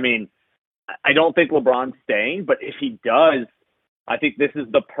pick. I mean, I don't think LeBron's staying, but if he does, I think this is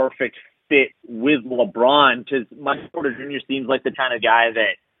the perfect fit with LeBron because Michael Porter Jr. seems like the kind of guy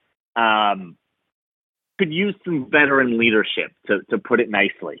that could use some veteran leadership, to put it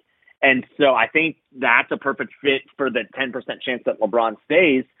nicely. And so I think that's a perfect fit for the 10% chance that LeBron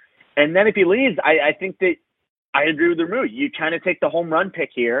stays. And then if he leaves, I think that I agree with Ramu. You kind of take the home run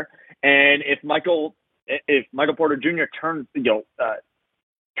pick here, and if Michael Porter Jr. comes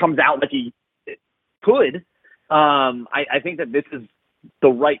out like he could, I think that this is the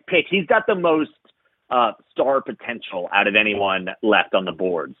right pick. He's got the most star potential out of anyone left on the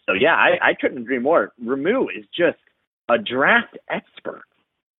board. So yeah, I couldn't agree more. Ramu is just a draft expert.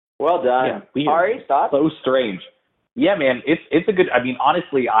 Well done. Yeah, Ari, thoughts? So strange. Yeah, man, it's a good. I mean,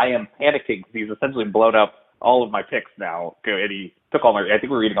 honestly, I am panicking because he's essentially blown up all of my picks now, and he took all my. I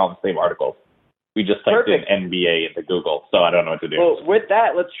think we're reading all the same articles. We just typed in NBA into Google, so I don't know what to do. Well, with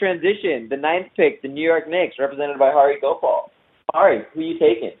that, let's transition. The 9th pick, the New York Knicks, represented by Hari Gopal. Hari, who are you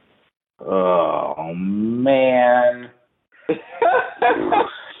taking? Oh man.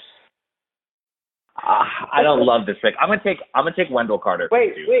 I don't love this pick. I'm gonna take Wendell Carter.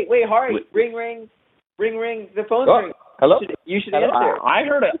 Wait, Hari, ring. The phone's ringing. Hello. You should answer. I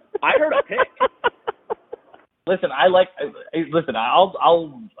heard a pick. Listen,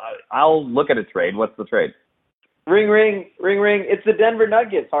 I'll look at a trade. What's the trade? Ring. It's the Denver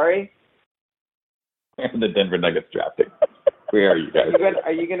Nuggets, Hari. The Denver Nuggets drafting. Where are you guys?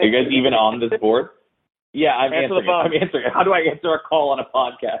 Are you gonna? Are you guys even on this board? Yeah, I'm answering. I'm answering. How do I answer a call on a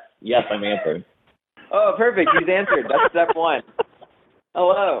podcast? Yes, I'm answering. Oh, perfect. He's answered. That's step one.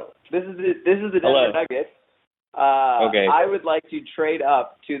 Hello. This is the Denver Nuggets. Okay. I would like to trade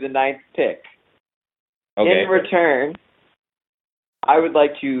up to the 9th pick. Okay. In return, I would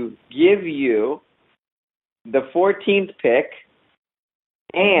like to give you the 14th pick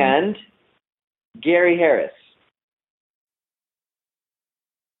and Gary Harris.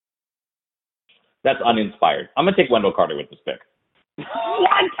 That's uninspired. I'm going to take Wendell Carter with this pick.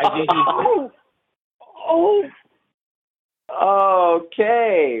 What?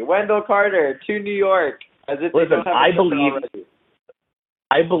 Okay. Wendell Carter to New York. Listen, I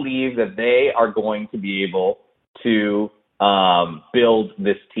believe that they are going to be able to build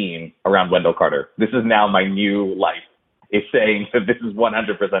this team around Wendell Carter. This is now my new life, is saying that this is 100%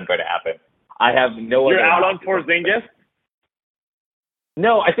 going to happen. I have no You're out on Porzingis?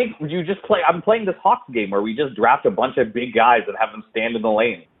 No, I think you just play. I'm playing this Hawks game where we just draft a bunch of big guys and have them stand in the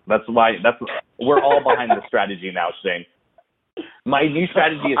lane. We're all behind the strategy now, Shane. My new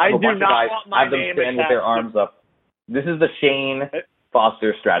strategy is to have a bunch of guys, have them stand with their arms up. This is the Shane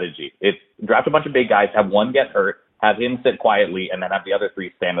Foster strategy. It's draft a bunch of big guys, have one get hurt, have him sit quietly, and then have the other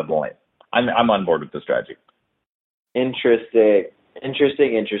three stand in the lane. I'm on board with the strategy. Interesting.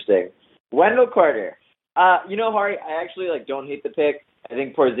 Wendell Carter. Hari, I actually don't hate the pick. I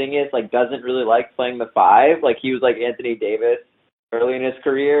think Porzingis doesn't really like playing the 5. He was like Anthony Davis early in his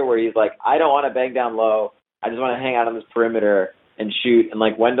career, where he's like, I don't want to bang down low. I just want to hang out on this perimeter and shoot. And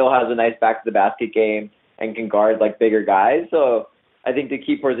Wendell has a nice back to the basket game and can guard bigger guys. So I think to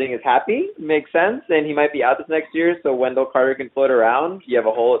keep Porzingis happy makes sense. And he might be out this next year, so Wendell Carter can float around. You have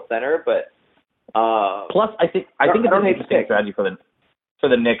a hole at center, but plus I think it's an interesting strategy for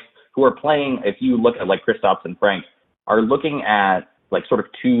the Knicks, who are playing. If you look at Kristaps and Frank, are looking at sort of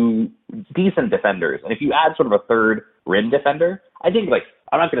two decent defenders, and if you add sort of a third rim defender, I think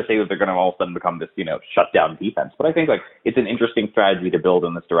I'm not going to say that they're going to all of a sudden become this shut down defense, but I think it's an interesting strategy to build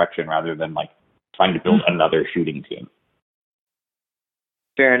in this direction rather than trying to build another shooting team.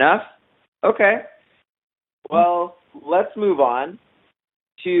 Fair enough. Okay. Well, let's move on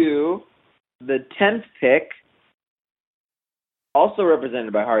to the 10th pick, also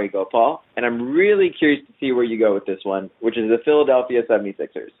represented by Hari Gopal, and I'm really curious to see where you go with this one, which is the Philadelphia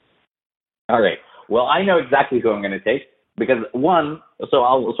 76ers. All right. Well, I know exactly who I'm going to take because so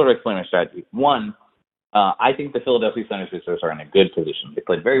I'll sort of explain my strategy. One, I think the Philadelphia 76ers are in a good position. They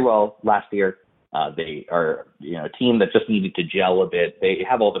played very well last year. They are a team that just needed to gel a bit. They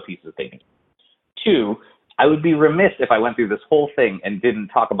have all the pieces they need. Two, I would be remiss if I went through this whole thing and didn't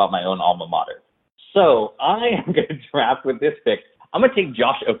talk about my own alma mater. So I am going to draft with this pick. I'm going to take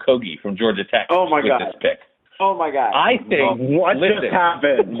Josh Okogie from Georgia Tech with this pick. Oh, my God. I think, just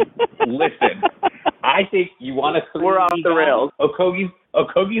happened? Listen, I think you want to. We're off the rails.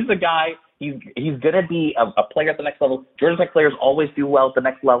 Okogie's a guy. He's going to be a player at the next level. Georgia Tech players always do well at the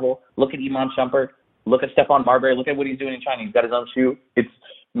next level. Look at Iman Shumpert. Look at Stephon Marbury. Look at what he's doing in China. He's got his own shoe.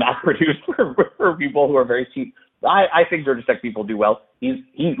 mass-produced for people who are very cheap. I think Georgia Tech people do well. He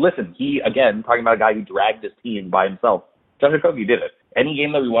again, talking about a guy who dragged his team by himself. Josh Okogie did it. Any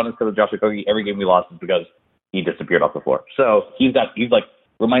game that we won is because of Josh Okogie. Every game we lost is because he disappeared off the floor. So he's like,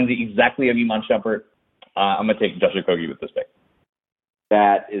 reminds me exactly of Iman Shumpert. I'm going to take Josh Okogie with this pick.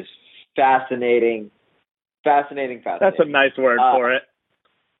 That is fascinating. Fascinating. That's a nice word for it.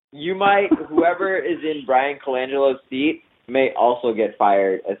 You might, whoever is in Brian Colangelo's seat may also get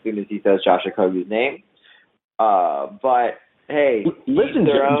fired as soon as he says Josh Okogie's name. But hey, listen,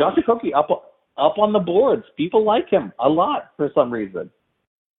 Josh Okogie up on the boards. People like him a lot for some reason.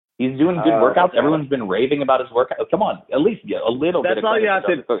 He's doing good workouts. Everyone's been raving about his workout. Come on, at least get a little bit of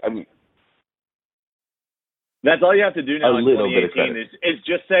credit. That's all you have to do now in 2018 is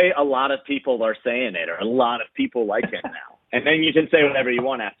just say a lot of people are saying it or a lot of people like him now. And then you can say whatever you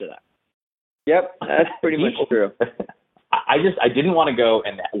want after that. Yep, that's pretty much true. I didn't want to go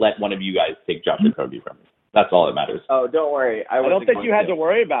and let one of you guys take Josh Okogie from me. That's all that matters. Oh, don't worry. I don't think you had to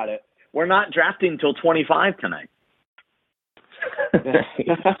worry about it. We're not drafting till 25 tonight.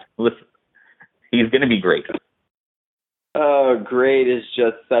 Listen, he's going to be great. Oh, great is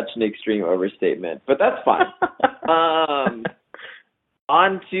just such an extreme overstatement, but that's fine.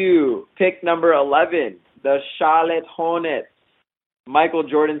 On to pick number 11, the Charlotte Hornets. Michael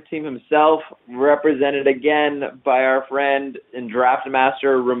Jordan's team himself, represented again by our friend and draft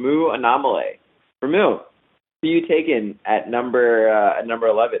master Ramu Anamale. Ramu, who you taking at number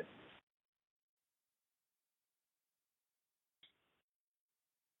 11?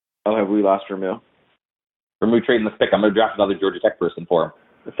 Oh, have we lost Ramu? Ramu trading the pick. I'm going to draft another Georgia Tech person for him.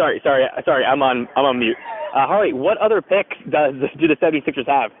 Sorry. I'm on mute. Harley, what other pick do the 76ers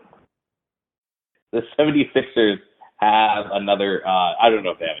have? The 76ers have another. I don't know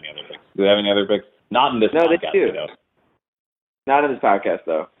if they have any other picks. Do they have any other picks? Not in this podcast. No, they do. Not in this podcast,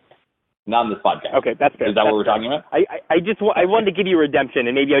 though. Not in this podcast. Okay, that's good. Is that what we're talking about? I wanted to give you redemption,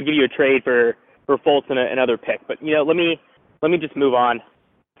 and maybe I'll give you a trade for Fultz and another pick. But let me just move on.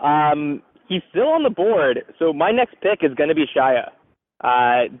 He's still on the board, so my next pick is going to be Shia.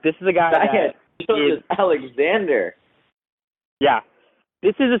 This is a guy Alexander. Yeah.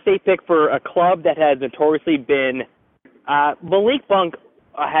 This is a safe pick for a club that has notoriously been Malik Monk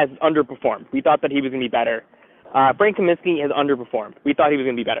has underperformed. We thought that he was going to be better. Frank Kaminsky has underperformed. We thought he was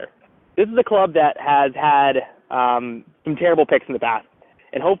going to be better. This is a club that has had some terrible picks in the past,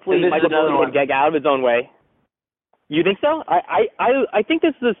 and hopefully Michael Jordan can get out of his own way. You think so? I think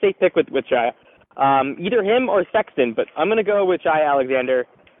this is a safe pick with Shia. Either him or Sexton, but I'm going to go with Shia Alexander.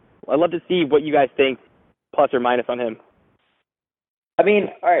 I'd love to see what you guys think, plus or minus on him. I mean,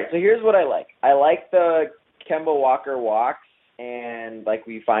 all right, so here's what I like. I like the Kemba Walker walks and,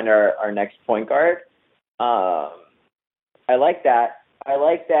 we find our next point guard. I like that. I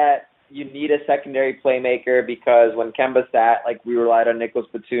like that you need a secondary playmaker because when Kemba sat, we relied on Nicholas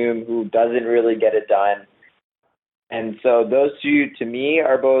Batum, who doesn't really get it done. And so those two, to me,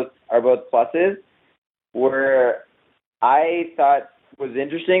 are both pluses. Where I thought was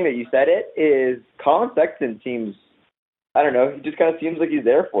interesting that you said it is Colin Sexton seems, I don't know, he just kind of seems like he's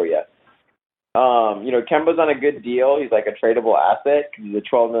there for you. Kemba's on a good deal. He's like a tradable asset because he's a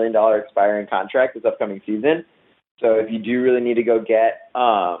 $12 million expiring contract this upcoming season. So if you do really need to go get,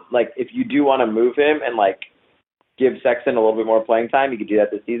 if you do want to move him and give Sexton a little bit more playing time, you could do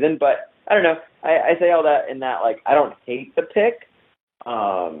that this season. But I don't know. I say all that in that I don't hate the pick,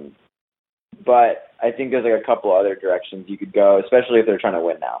 but I think there's a couple other directions you could go, especially if they're trying to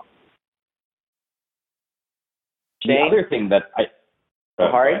win now. The other thing that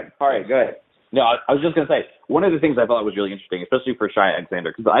Hari, go ahead. No, I was just going to say, one of the things I thought was really interesting, especially for Shia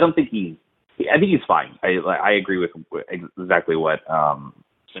Alexander, because I don't think I think he's fine. I agree with exactly what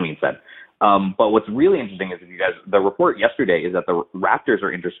Samin said. But what's really interesting is the report yesterday is that the Raptors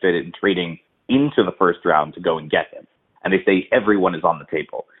are interested in trading into the first round to go and get him. And they say everyone is on the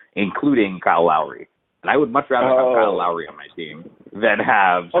table, including Kyle Lowry. And I would much rather have Kyle Lowry on my team than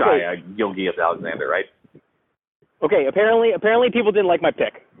have Shia Gilgeous-Alexander, right? Okay, apparently people didn't like my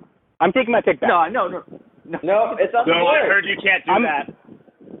pick. I'm taking my pick back. No, it's on the board. I heard you can't do that.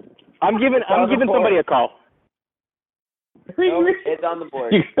 I'm giving somebody a call. No, it's on the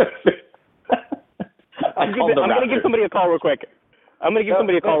board. I'm going to give somebody a call real quick.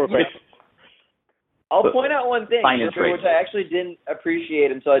 I'll point out one thing, which I actually didn't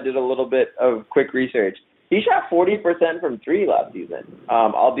appreciate until I did a little bit of quick research. He shot 40% from three last season,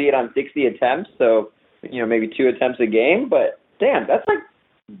 albeit on 60 attempts, so maybe 2 attempts a game. But damn, that's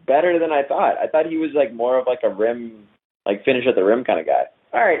better than I thought. I thought he was more of a rim, finish at the rim kind of guy.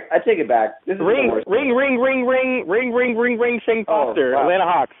 All right, I take it back. This is ring, the worst. ring, Shane Foster, wow. Atlanta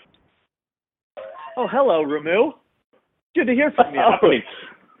Hawks. Oh, hello, Ramu. Good to hear from you.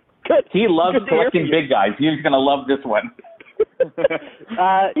 Good. He loves Good collecting big guys. He's going to love this one.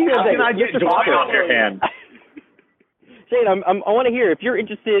 How can I get Dwight off your hand? Shane, I want to hear if you're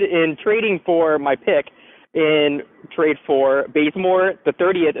interested in trading for my pick in trade for Bazemore, the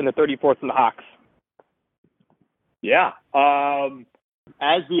 30th and the 34th from the Hawks. Yeah.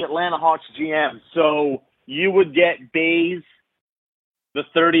 As the Atlanta Hawks GM, so you would get Baze, the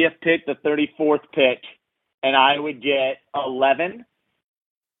 30th pick, the 34th pick, and I would get 11.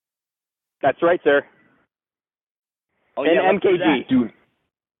 That's right, sir. Oh, and yeah, MKG. Dude,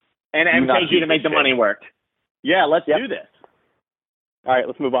 and MKG to make the money work. Yeah, let's do this. All right,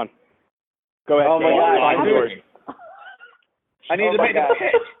 let's move on. Go ahead. Oh, my God. I need to make a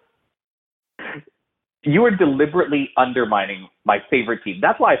pick. You are deliberately undermining my favorite team.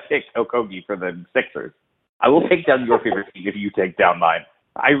 That's why I picked Okogie for the Sixers. I will take down your favorite team if you take down mine.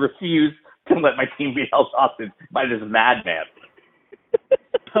 I refuse to let my team be held hostage by this madman.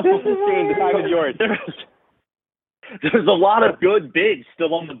 Shane, the time is yours. There's a lot of good bigs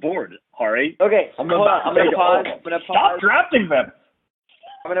still on the board, Hari. Okay, hold on. I'm going to pause. Stop drafting them.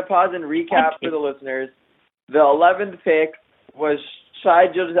 I'm going to pause and recap for the listeners. The 11th pick was Shai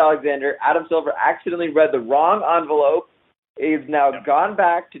Gilgeous-Alexander. Adam Silver accidentally read the wrong envelope. He's now gone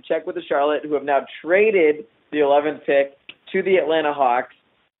back to check with the Charlotte, who have now traded the 11th pick to the Atlanta Hawks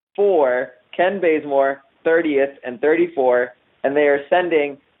for Ken Bazemore, 30th and 34, and they are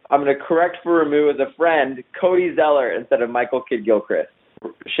sending, I'm going to correct for Ramu as a friend, Cody Zeller instead of Michael Kidd-Gilchrist.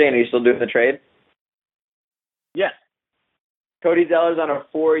 Shane, are you still doing the trade? Yes. Cody Zeller's on a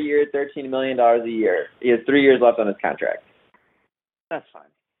 4-year, $13 million a year. He has 3 years left on his contract. That's fine.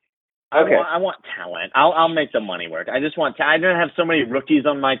 Okay. I want talent. I'll make the money work. I just want I don't have so many rookies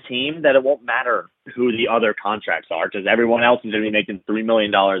on my team that it won't matter who the other contracts are because everyone else is going to be making $3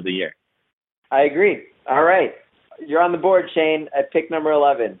 million a year. I agree. All right. You're on the board, Shane, at pick number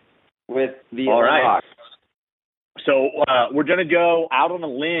 11 with the Atlanta Hawks. So we're going to go out on a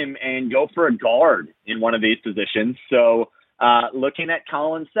limb and go for a guard in one of these positions. So looking at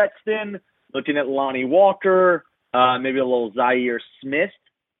Colin Sexton, looking at Lonnie Walker, maybe a little Zaire Smith.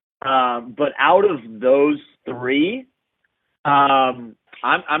 But out of those three, I'll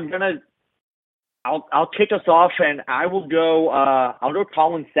kick us off and I will go. I'll go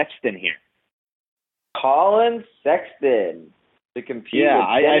Colin Sexton here. Colin Sexton to compete. Yeah,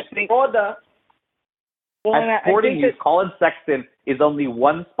 with I think. Porter. Well, at 40, Colin Sexton is only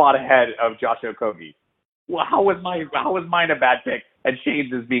one spot ahead of Josh Okogie. Well, how is mine a bad pick and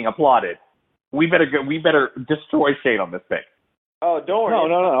Shane's is being applauded? We better destroy Shane on this pick. Oh, don't worry.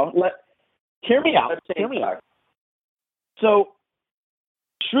 No. Hear me out. So,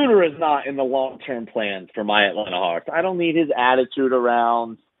 Schroeder is not in the long-term plans for my Atlanta Hawks. I don't need his attitude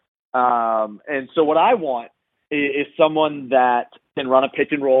around. And so what I want is someone that can run a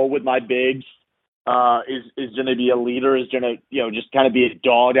pick and roll with my bigs, is going to be a leader, is going to, just kind of be a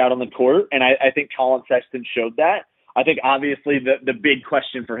dog out on the court. And I think Colin Sexton showed that. I think obviously the big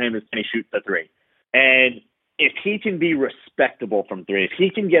question for him is can he shoot the three? And if he can be respectable from three, if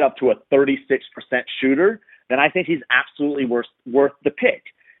he can get up to a 36% shooter, then I think he's absolutely worth the pick.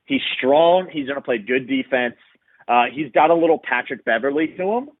 He's strong. He's going to play good defense. He's got a little Patrick Beverly to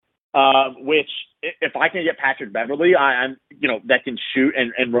him, which if I can get Patrick Beverly, I'm that can shoot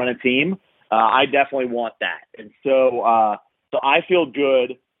and run a team. I definitely want that. And so I feel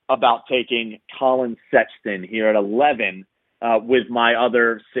good about taking Colin Sexton here at 11 with my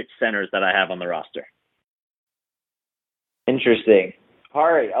other 6 centers that I have on the roster. Interesting.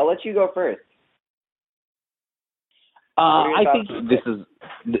 Hari, I'll let you go first. I think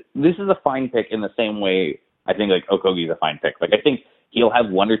this is a fine pick in the same way I think like Okogie's a fine pick. Like I think he'll have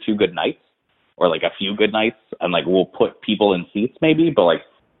 1 or 2 good nights or like a few good nights and like we'll put people in seats maybe, but like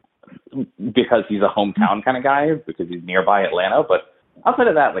because he's a hometown kind of guy, because he's nearby Atlanta. But outside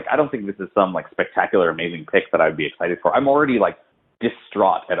of that, like I don't think this is some like spectacular amazing pick that I'd be excited for. I'm already like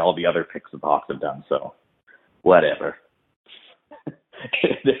distraught at all the other picks that the Hawks have done, so whatever.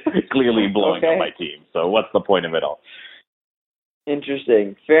 They're clearly blowing up my team, so what's the point of it all?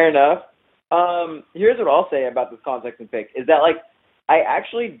 Interesting. Fair enough. Here's what I'll say about this Colin Sexton pick is that like I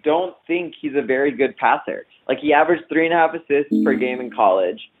actually don't think he's a very good passer. Like he averaged 3.5 assists per game in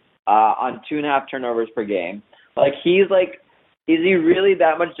college, on 2.5 turnovers per game. Like he's like, is he really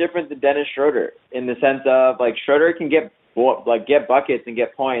that much different than Dennis Schroeder in the sense of like Schroeder can get buckets and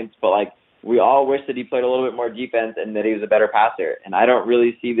get points, but like we all wish that he played a little bit more defense and that he was a better passer. And I don't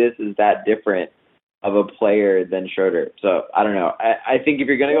really see this as that different of a player than Schroeder. So I don't know. I think if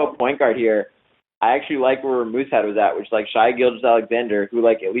you're going to go point guard here, I actually like where Moosehead was at, which like Shai Gilgeous-Alexander, who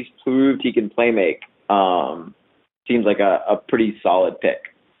like at least proved he can play make. Seems like a pretty solid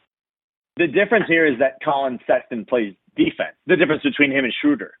pick. The difference here is that Colin Sexton plays defense. The difference between him and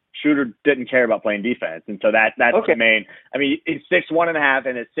Schroeder. Schroeder didn't care about playing defense, and so that's okay. The main. I mean, he's 6'1.5"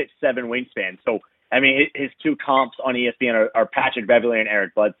 and a 6'7" wingspan. So I mean, his two comps on ESPN are Patrick Beverley and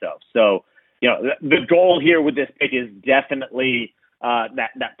Eric Bledsoe. So the goal here with this pick is definitely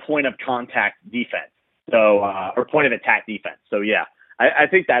that point of contact defense. So or point of attack defense. So yeah, I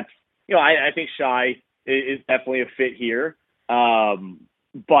think that's I think Shai is definitely a fit here.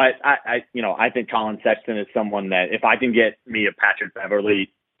 But I think Colin Sexton is someone that if I can get me a Patrick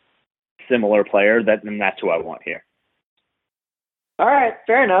Beverley similar player, then that's who I want here. All right,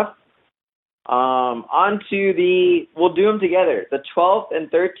 fair enough. On to we'll do them together. The 12th and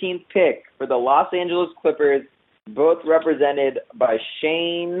 13th pick for the Los Angeles Clippers, both represented by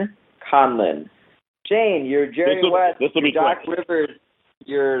Shane Conlon. Shane, you're Jerry West, you're Doc Rivers,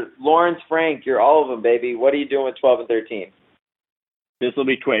 you're Lawrence Frank, you're all of them, baby. What are you doing with 12 and 13? This will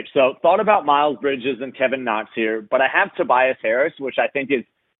be quick. So thought about Miles Bridges and Kevin Knox here, but I have Tobias Harris, which I think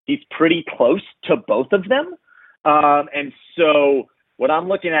he's pretty close to both of them. And so what I'm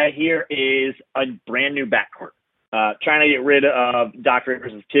looking at here is a brand new backcourt. Trying to get rid of Doc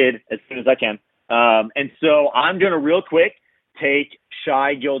Rivers' kid as soon as I can. And so I'm going to real quick take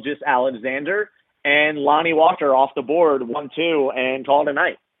Shai Gilgeous-Alexander and Lonnie Walker off the board 1-2 and call it a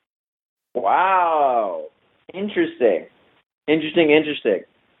night. Wow. Interesting.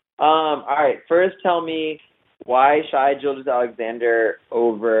 All right. First, tell me why Shai Gilgeous-Alexander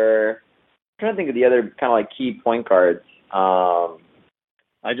over. I'm trying to think of the other kind of like key point guards.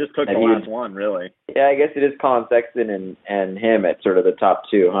 I just took the last one, really. Yeah, I guess it is Colin Sexton and him at sort of the top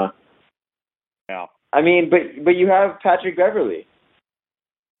two, huh? Yeah. I mean, but you have Patrick Beverley.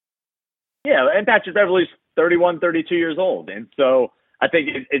 Yeah, and Patrick Beverley's 31, 32 years old, and so I think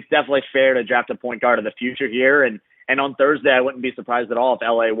it's definitely fair to draft a point guard of the future here. And on Thursday, I wouldn't be surprised at all if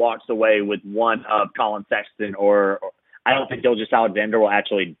LA walks away with one of Colin Sexton, or I don't think Gilgeous-Alexander will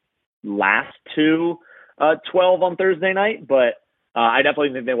actually last to 12 on Thursday night, but I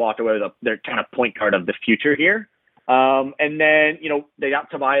definitely think they walked away with their kind of point guard of the future here. And then, they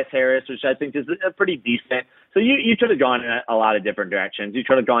got Tobias Harris, which I think is a pretty decent. So you could have gone in a lot of different directions. You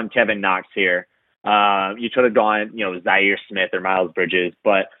could have gone Kevin Knox here. You could have gone, Zaire Smith or Miles Bridges,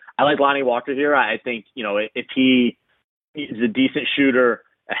 but I like Lonnie Walker here. I think, if he is a decent shooter,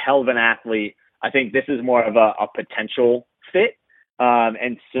 a hell of an athlete, I think this is more of a potential fit.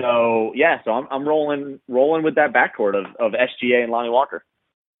 And so, so I'm rolling with that backcourt of SGA and Lonnie Walker.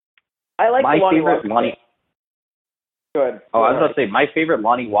 I like my Lonnie favorite Walker. Lonnie. Good. Oh, I was going to say, my favorite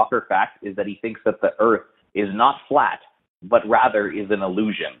Lonnie Walker fact is that he thinks that the Earth is not flat, but rather is an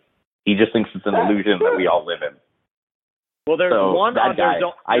illusion. He just thinks it's an illusion that we all live in. Well, there's one that guy.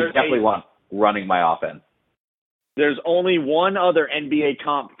 I definitely want running my offense. There's only one other NBA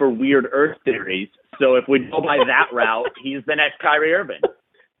comp for weird Earth theories. So if we go by that route, he's the next Kyrie Irving.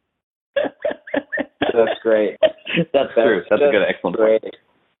 That's great. That's true. That's a good explanation. Great.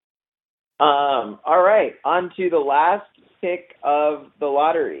 All right, on to the last pick of the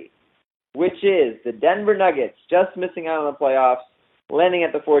lottery, which is the Denver Nuggets, just missing out on the playoffs, landing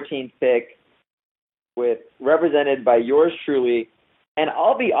at the 14th pick, represented by yours truly. And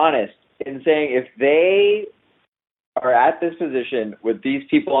I'll be honest in saying if they are at this position with these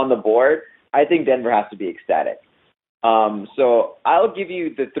people on the board, I think Denver has to be ecstatic. So I'll give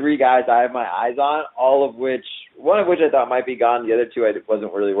you the three guys I have my eyes on, one of which I thought might be gone. The other two I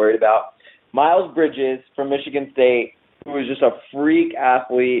wasn't really worried about. Miles Bridges from Michigan State, who is just a freak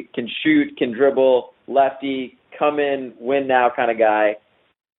athlete, can shoot, can dribble, lefty, come in, win now kind of guy.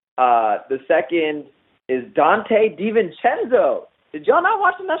 The second is Dante DiVincenzo. Did y'all not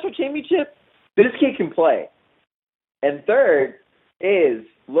watch the national championship? This kid can play. And third is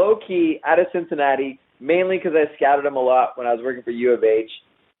low-key out of Cincinnati, mainly because I scouted him a lot when I was working for U of H,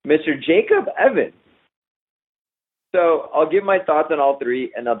 Mr. Jacob Evans. So I'll give my thoughts on all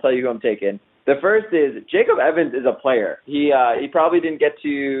three, and I'll tell you who I'm taking. The first is Jacob Evans is a player. He probably didn't get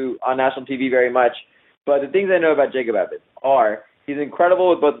to on national TV very much, but the things I know about Jacob Evans are he's incredible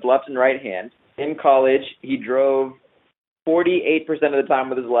with both his left and right hand. In college, he drove 48% of the time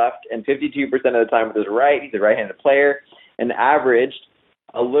with his left and 52% of the time with his right. He's a right-handed player and averaged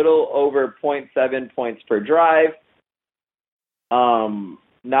a little over 0.7 points per drive,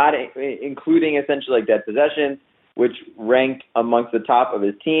 not including essentially like dead possessions, which ranked amongst the top of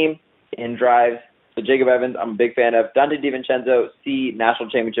his team in drives. So Jacob Evans, I'm a big fan of. Dante DiVincenzo, C, national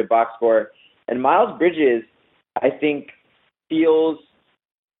championship box score. And Miles Bridges, I think, feels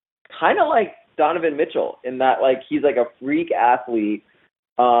kind of like Donovan Mitchell in that, like, he's like a freak athlete,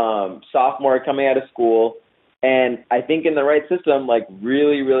 sophomore coming out of school, and I think in the right system, like,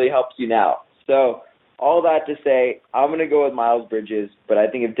 really, really helps you now. So all that to say, I'm going to go with Miles Bridges, but I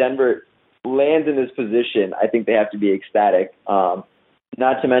think if Denver lands in this position, I think they have to be ecstatic.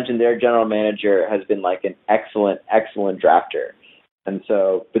 Not to mention their general manager has been like an excellent, excellent drafter. And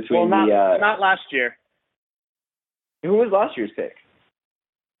so between not last year. Who was last year's pick?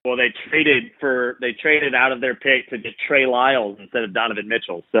 Well, they traded out of their pick to get Trey Lyles instead of Donovan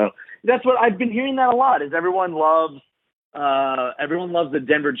Mitchell. So that's what I've been hearing that a lot. Is everyone loves the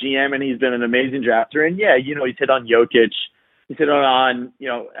Denver GM, and he's been an amazing drafter. And yeah, he's hit on Jokic, he's hit on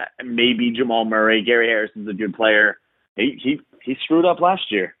maybe Jamal Murray. Gary Harrison's a good player. He screwed up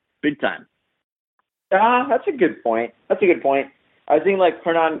last year, big time. That's a good point. I was thinking like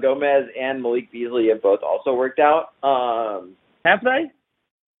Hernan Gomez and Malik Beasley have both also worked out. Have they?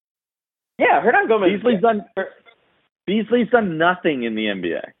 Yeah, Hernan Gomez. Beasley's done nothing in the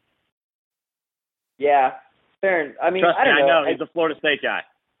NBA. Yeah, fair. I mean, Trust I don't me, know. I know. He's a Florida State guy.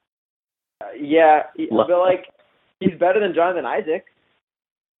 Yeah, I feel like he's better than Jonathan Isaac.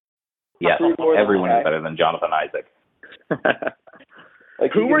 Yes, everyone is better than Jonathan Isaac.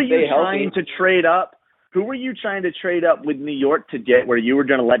 Like, Who were you trying to trade up? Who were you trying to trade up with New York to get where you were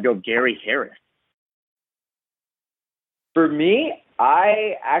going to let go of Gary Harris? For me,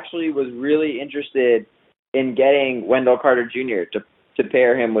 I actually was really interested in getting Wendell Carter Jr. to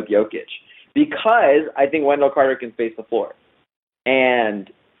pair him with Jokic because I think Wendell Carter can space the floor. And,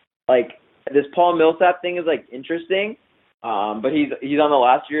 like, this Paul Millsap thing is, like, interesting, but he's on the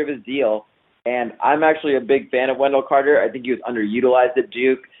last year of his deal. And I'm actually a big fan of Wendell Carter. I think he was underutilized at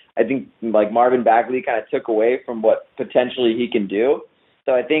Duke. I think, like, Marvin Bagley kind of took away from what potentially he can do.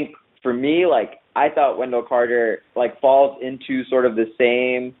 So I think for me, like, I thought Wendell Carter, like, falls into sort of the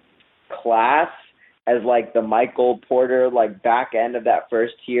same class as, like, the Michael Porter, like, back end of that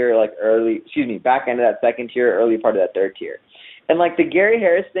first tier, like, back end of that second tier, early part of that third tier. And, like, the Gary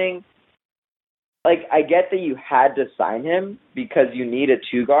Harris thing, like, I get that you had to sign him because you need a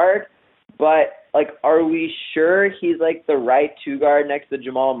two-guard, but, like, are we sure he's, like, the right two-guard next to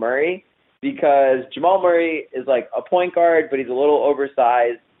Jamal Murray? Because Jamal Murray is, like, a point guard, but he's a little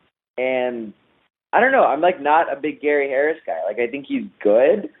oversized. And I don't know. I'm, like, not a big Gary Harris guy. Like, I think he's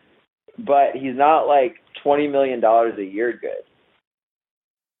good, but he's not, like, $20 million a year good.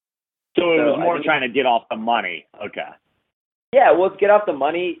 So it was more trying to get off the money. Okay. Yeah, well, let's get off the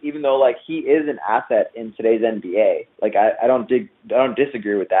money, even though, like, he is an asset in today's NBA. Like, I don't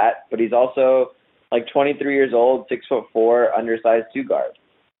disagree with that, but he's also, like, 23 years old, 6'4", undersized two guard.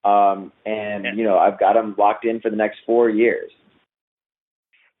 I've got him locked in for the next 4 years.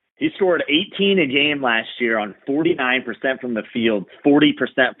 He scored 18 a game last year on 49% from the field,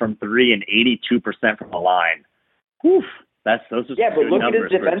 40% from three, and 82% from the line. Whew, those are some but good look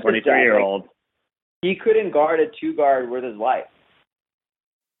numbers at his defensive for a 23-year-old. He couldn't guard a two-guard worth his life.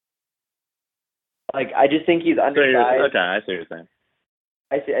 Like, I just think he's undersized. Okay, I see what you're saying.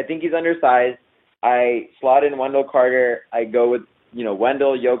 I think he's undersized. I slot in Wendell Carter. I go with,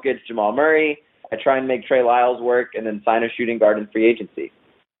 Wendell, Jokic, Jamal Murray. I try and make Trey Lyles work and then sign a shooting guard in free agency.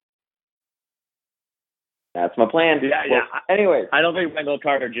 That's my plan. Yeah. Anyway. I don't think Wendell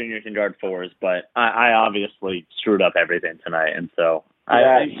Carter Jr. can guard fours, but I obviously screwed up everything tonight, and so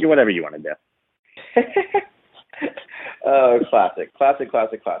whatever you want to do. Oh, classic.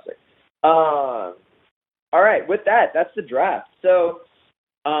 All right, with that, that's the draft. So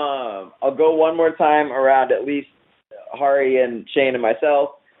I'll go one more time around at least Hari and Shane and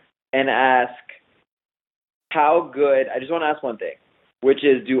myself and ask how good – I just want to ask one thing, which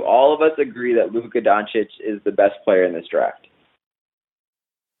is, do all of us agree that Luka Doncic is the best player in this draft?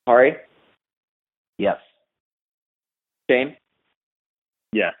 Hari? Yes. Shane?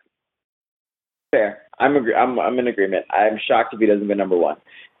 Yes. Fair. I'm in agreement. I'm shocked if he doesn't go number one.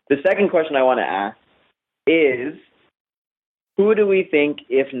 The second question I want to ask is, who do we think,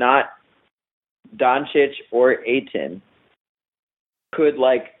 if not Doncic or Ayton, could,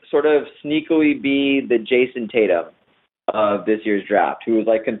 like, sort of sneakily be the Jason Tatum of this year's draft, who was,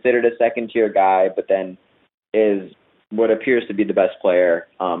 like, considered a second-tier guy, but then is what appears to be the best player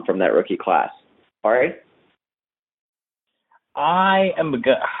from that rookie class? All right? I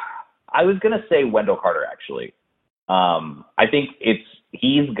was going to say Wendell Carter, actually. I think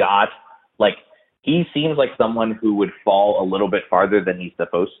he's got, like, he seems like someone who would fall a little bit farther than he's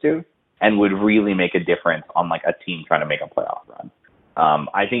supposed to and would really make a difference on, like, a team trying to make a playoff run.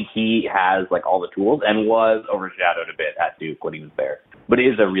 I think he has like all the tools and was overshadowed a bit at Duke when he was there, but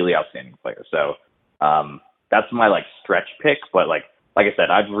is a really outstanding player. So that's my like stretch pick. But like I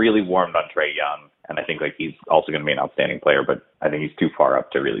said, I've really warmed on Trae Young, and I think like he's also going to be an outstanding player. But I think he's too far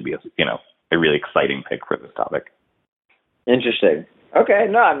up to really be a really exciting pick for this topic. Interesting. Okay,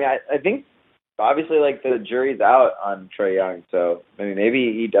 no, I mean I think obviously like the jury's out on Trae Young, so I mean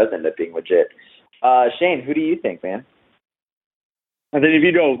maybe he does end up being legit. Shane, who do you think, man? I think if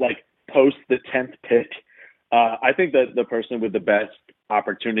you go like post the 10th pick, I think that the person with the best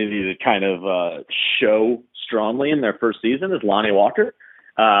opportunity to kind of show strongly in their first season is Lonnie Walker.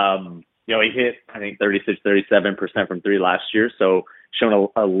 He hit, I think, 36-37% from three last year, so shown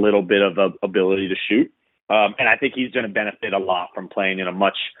a little bit of ability to shoot. And I think he's going to benefit a lot from playing in a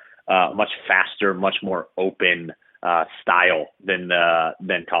much faster, much more open style than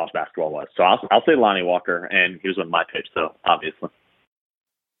college basketball was. So I'll say Lonnie Walker, and he was with my pitch, so obviously.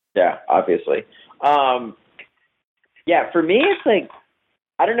 Yeah, obviously. For me, it's like,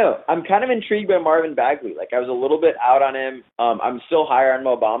 I don't know. I'm kind of intrigued by Marvin Bagley. Like, I was a little bit out on him. I'm still higher on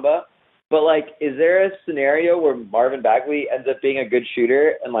Mo Bamba. But, like, is there a scenario where Marvin Bagley ends up being a good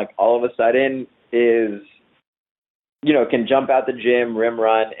shooter and, like, all of a sudden is, can jump out the gym, rim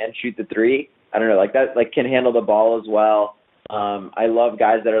run, and shoot the three? I don't know. Like, that, like, can handle the ball as well. I love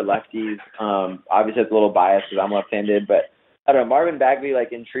guys that are lefties. Obviously, it's a little biased because I'm left-handed, but I don't know, Marvin Bagley,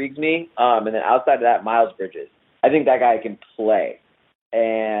 like, intrigues me. And then outside of that, Miles Bridges. I think that guy can play.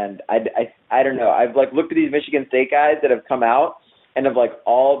 And I don't know. I've, like, looked at these Michigan State guys that have come out and have, like,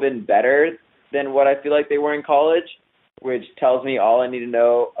 all been better than what I feel like they were in college, which tells me all I need to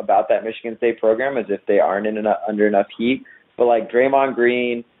know about that Michigan State program is if they aren't under enough heat. But, like, Draymond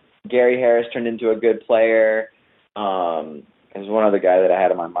Green, Gary Harris turned into a good player. There's one other guy that I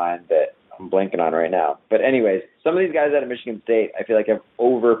had in my mind that I'm blanking on right now. But anyways, some of these guys out of Michigan State, I feel like have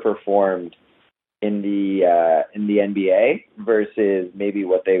overperformed in the NBA versus maybe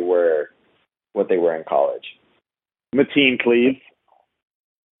what they were in college. Mateen Cleaves.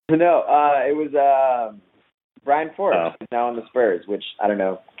 No, it was Brian Forbes, who's now on the Spurs, which I don't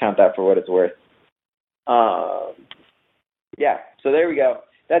know, count that for what it's worth. So there we go.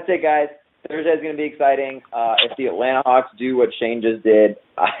 That's it, guys. Thursday's going to be exciting. If the Atlanta Hawks do what Shane just did,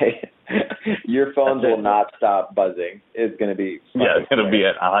 your phones will not stop buzzing. It's going to be it's going to be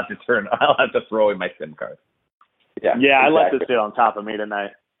it. I'll have to throw in my SIM card. Yeah, exactly. I let this sit on top of me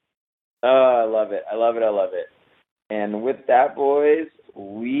tonight. Oh, I love it. I love it. And with that, boys,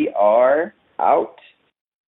 we are out.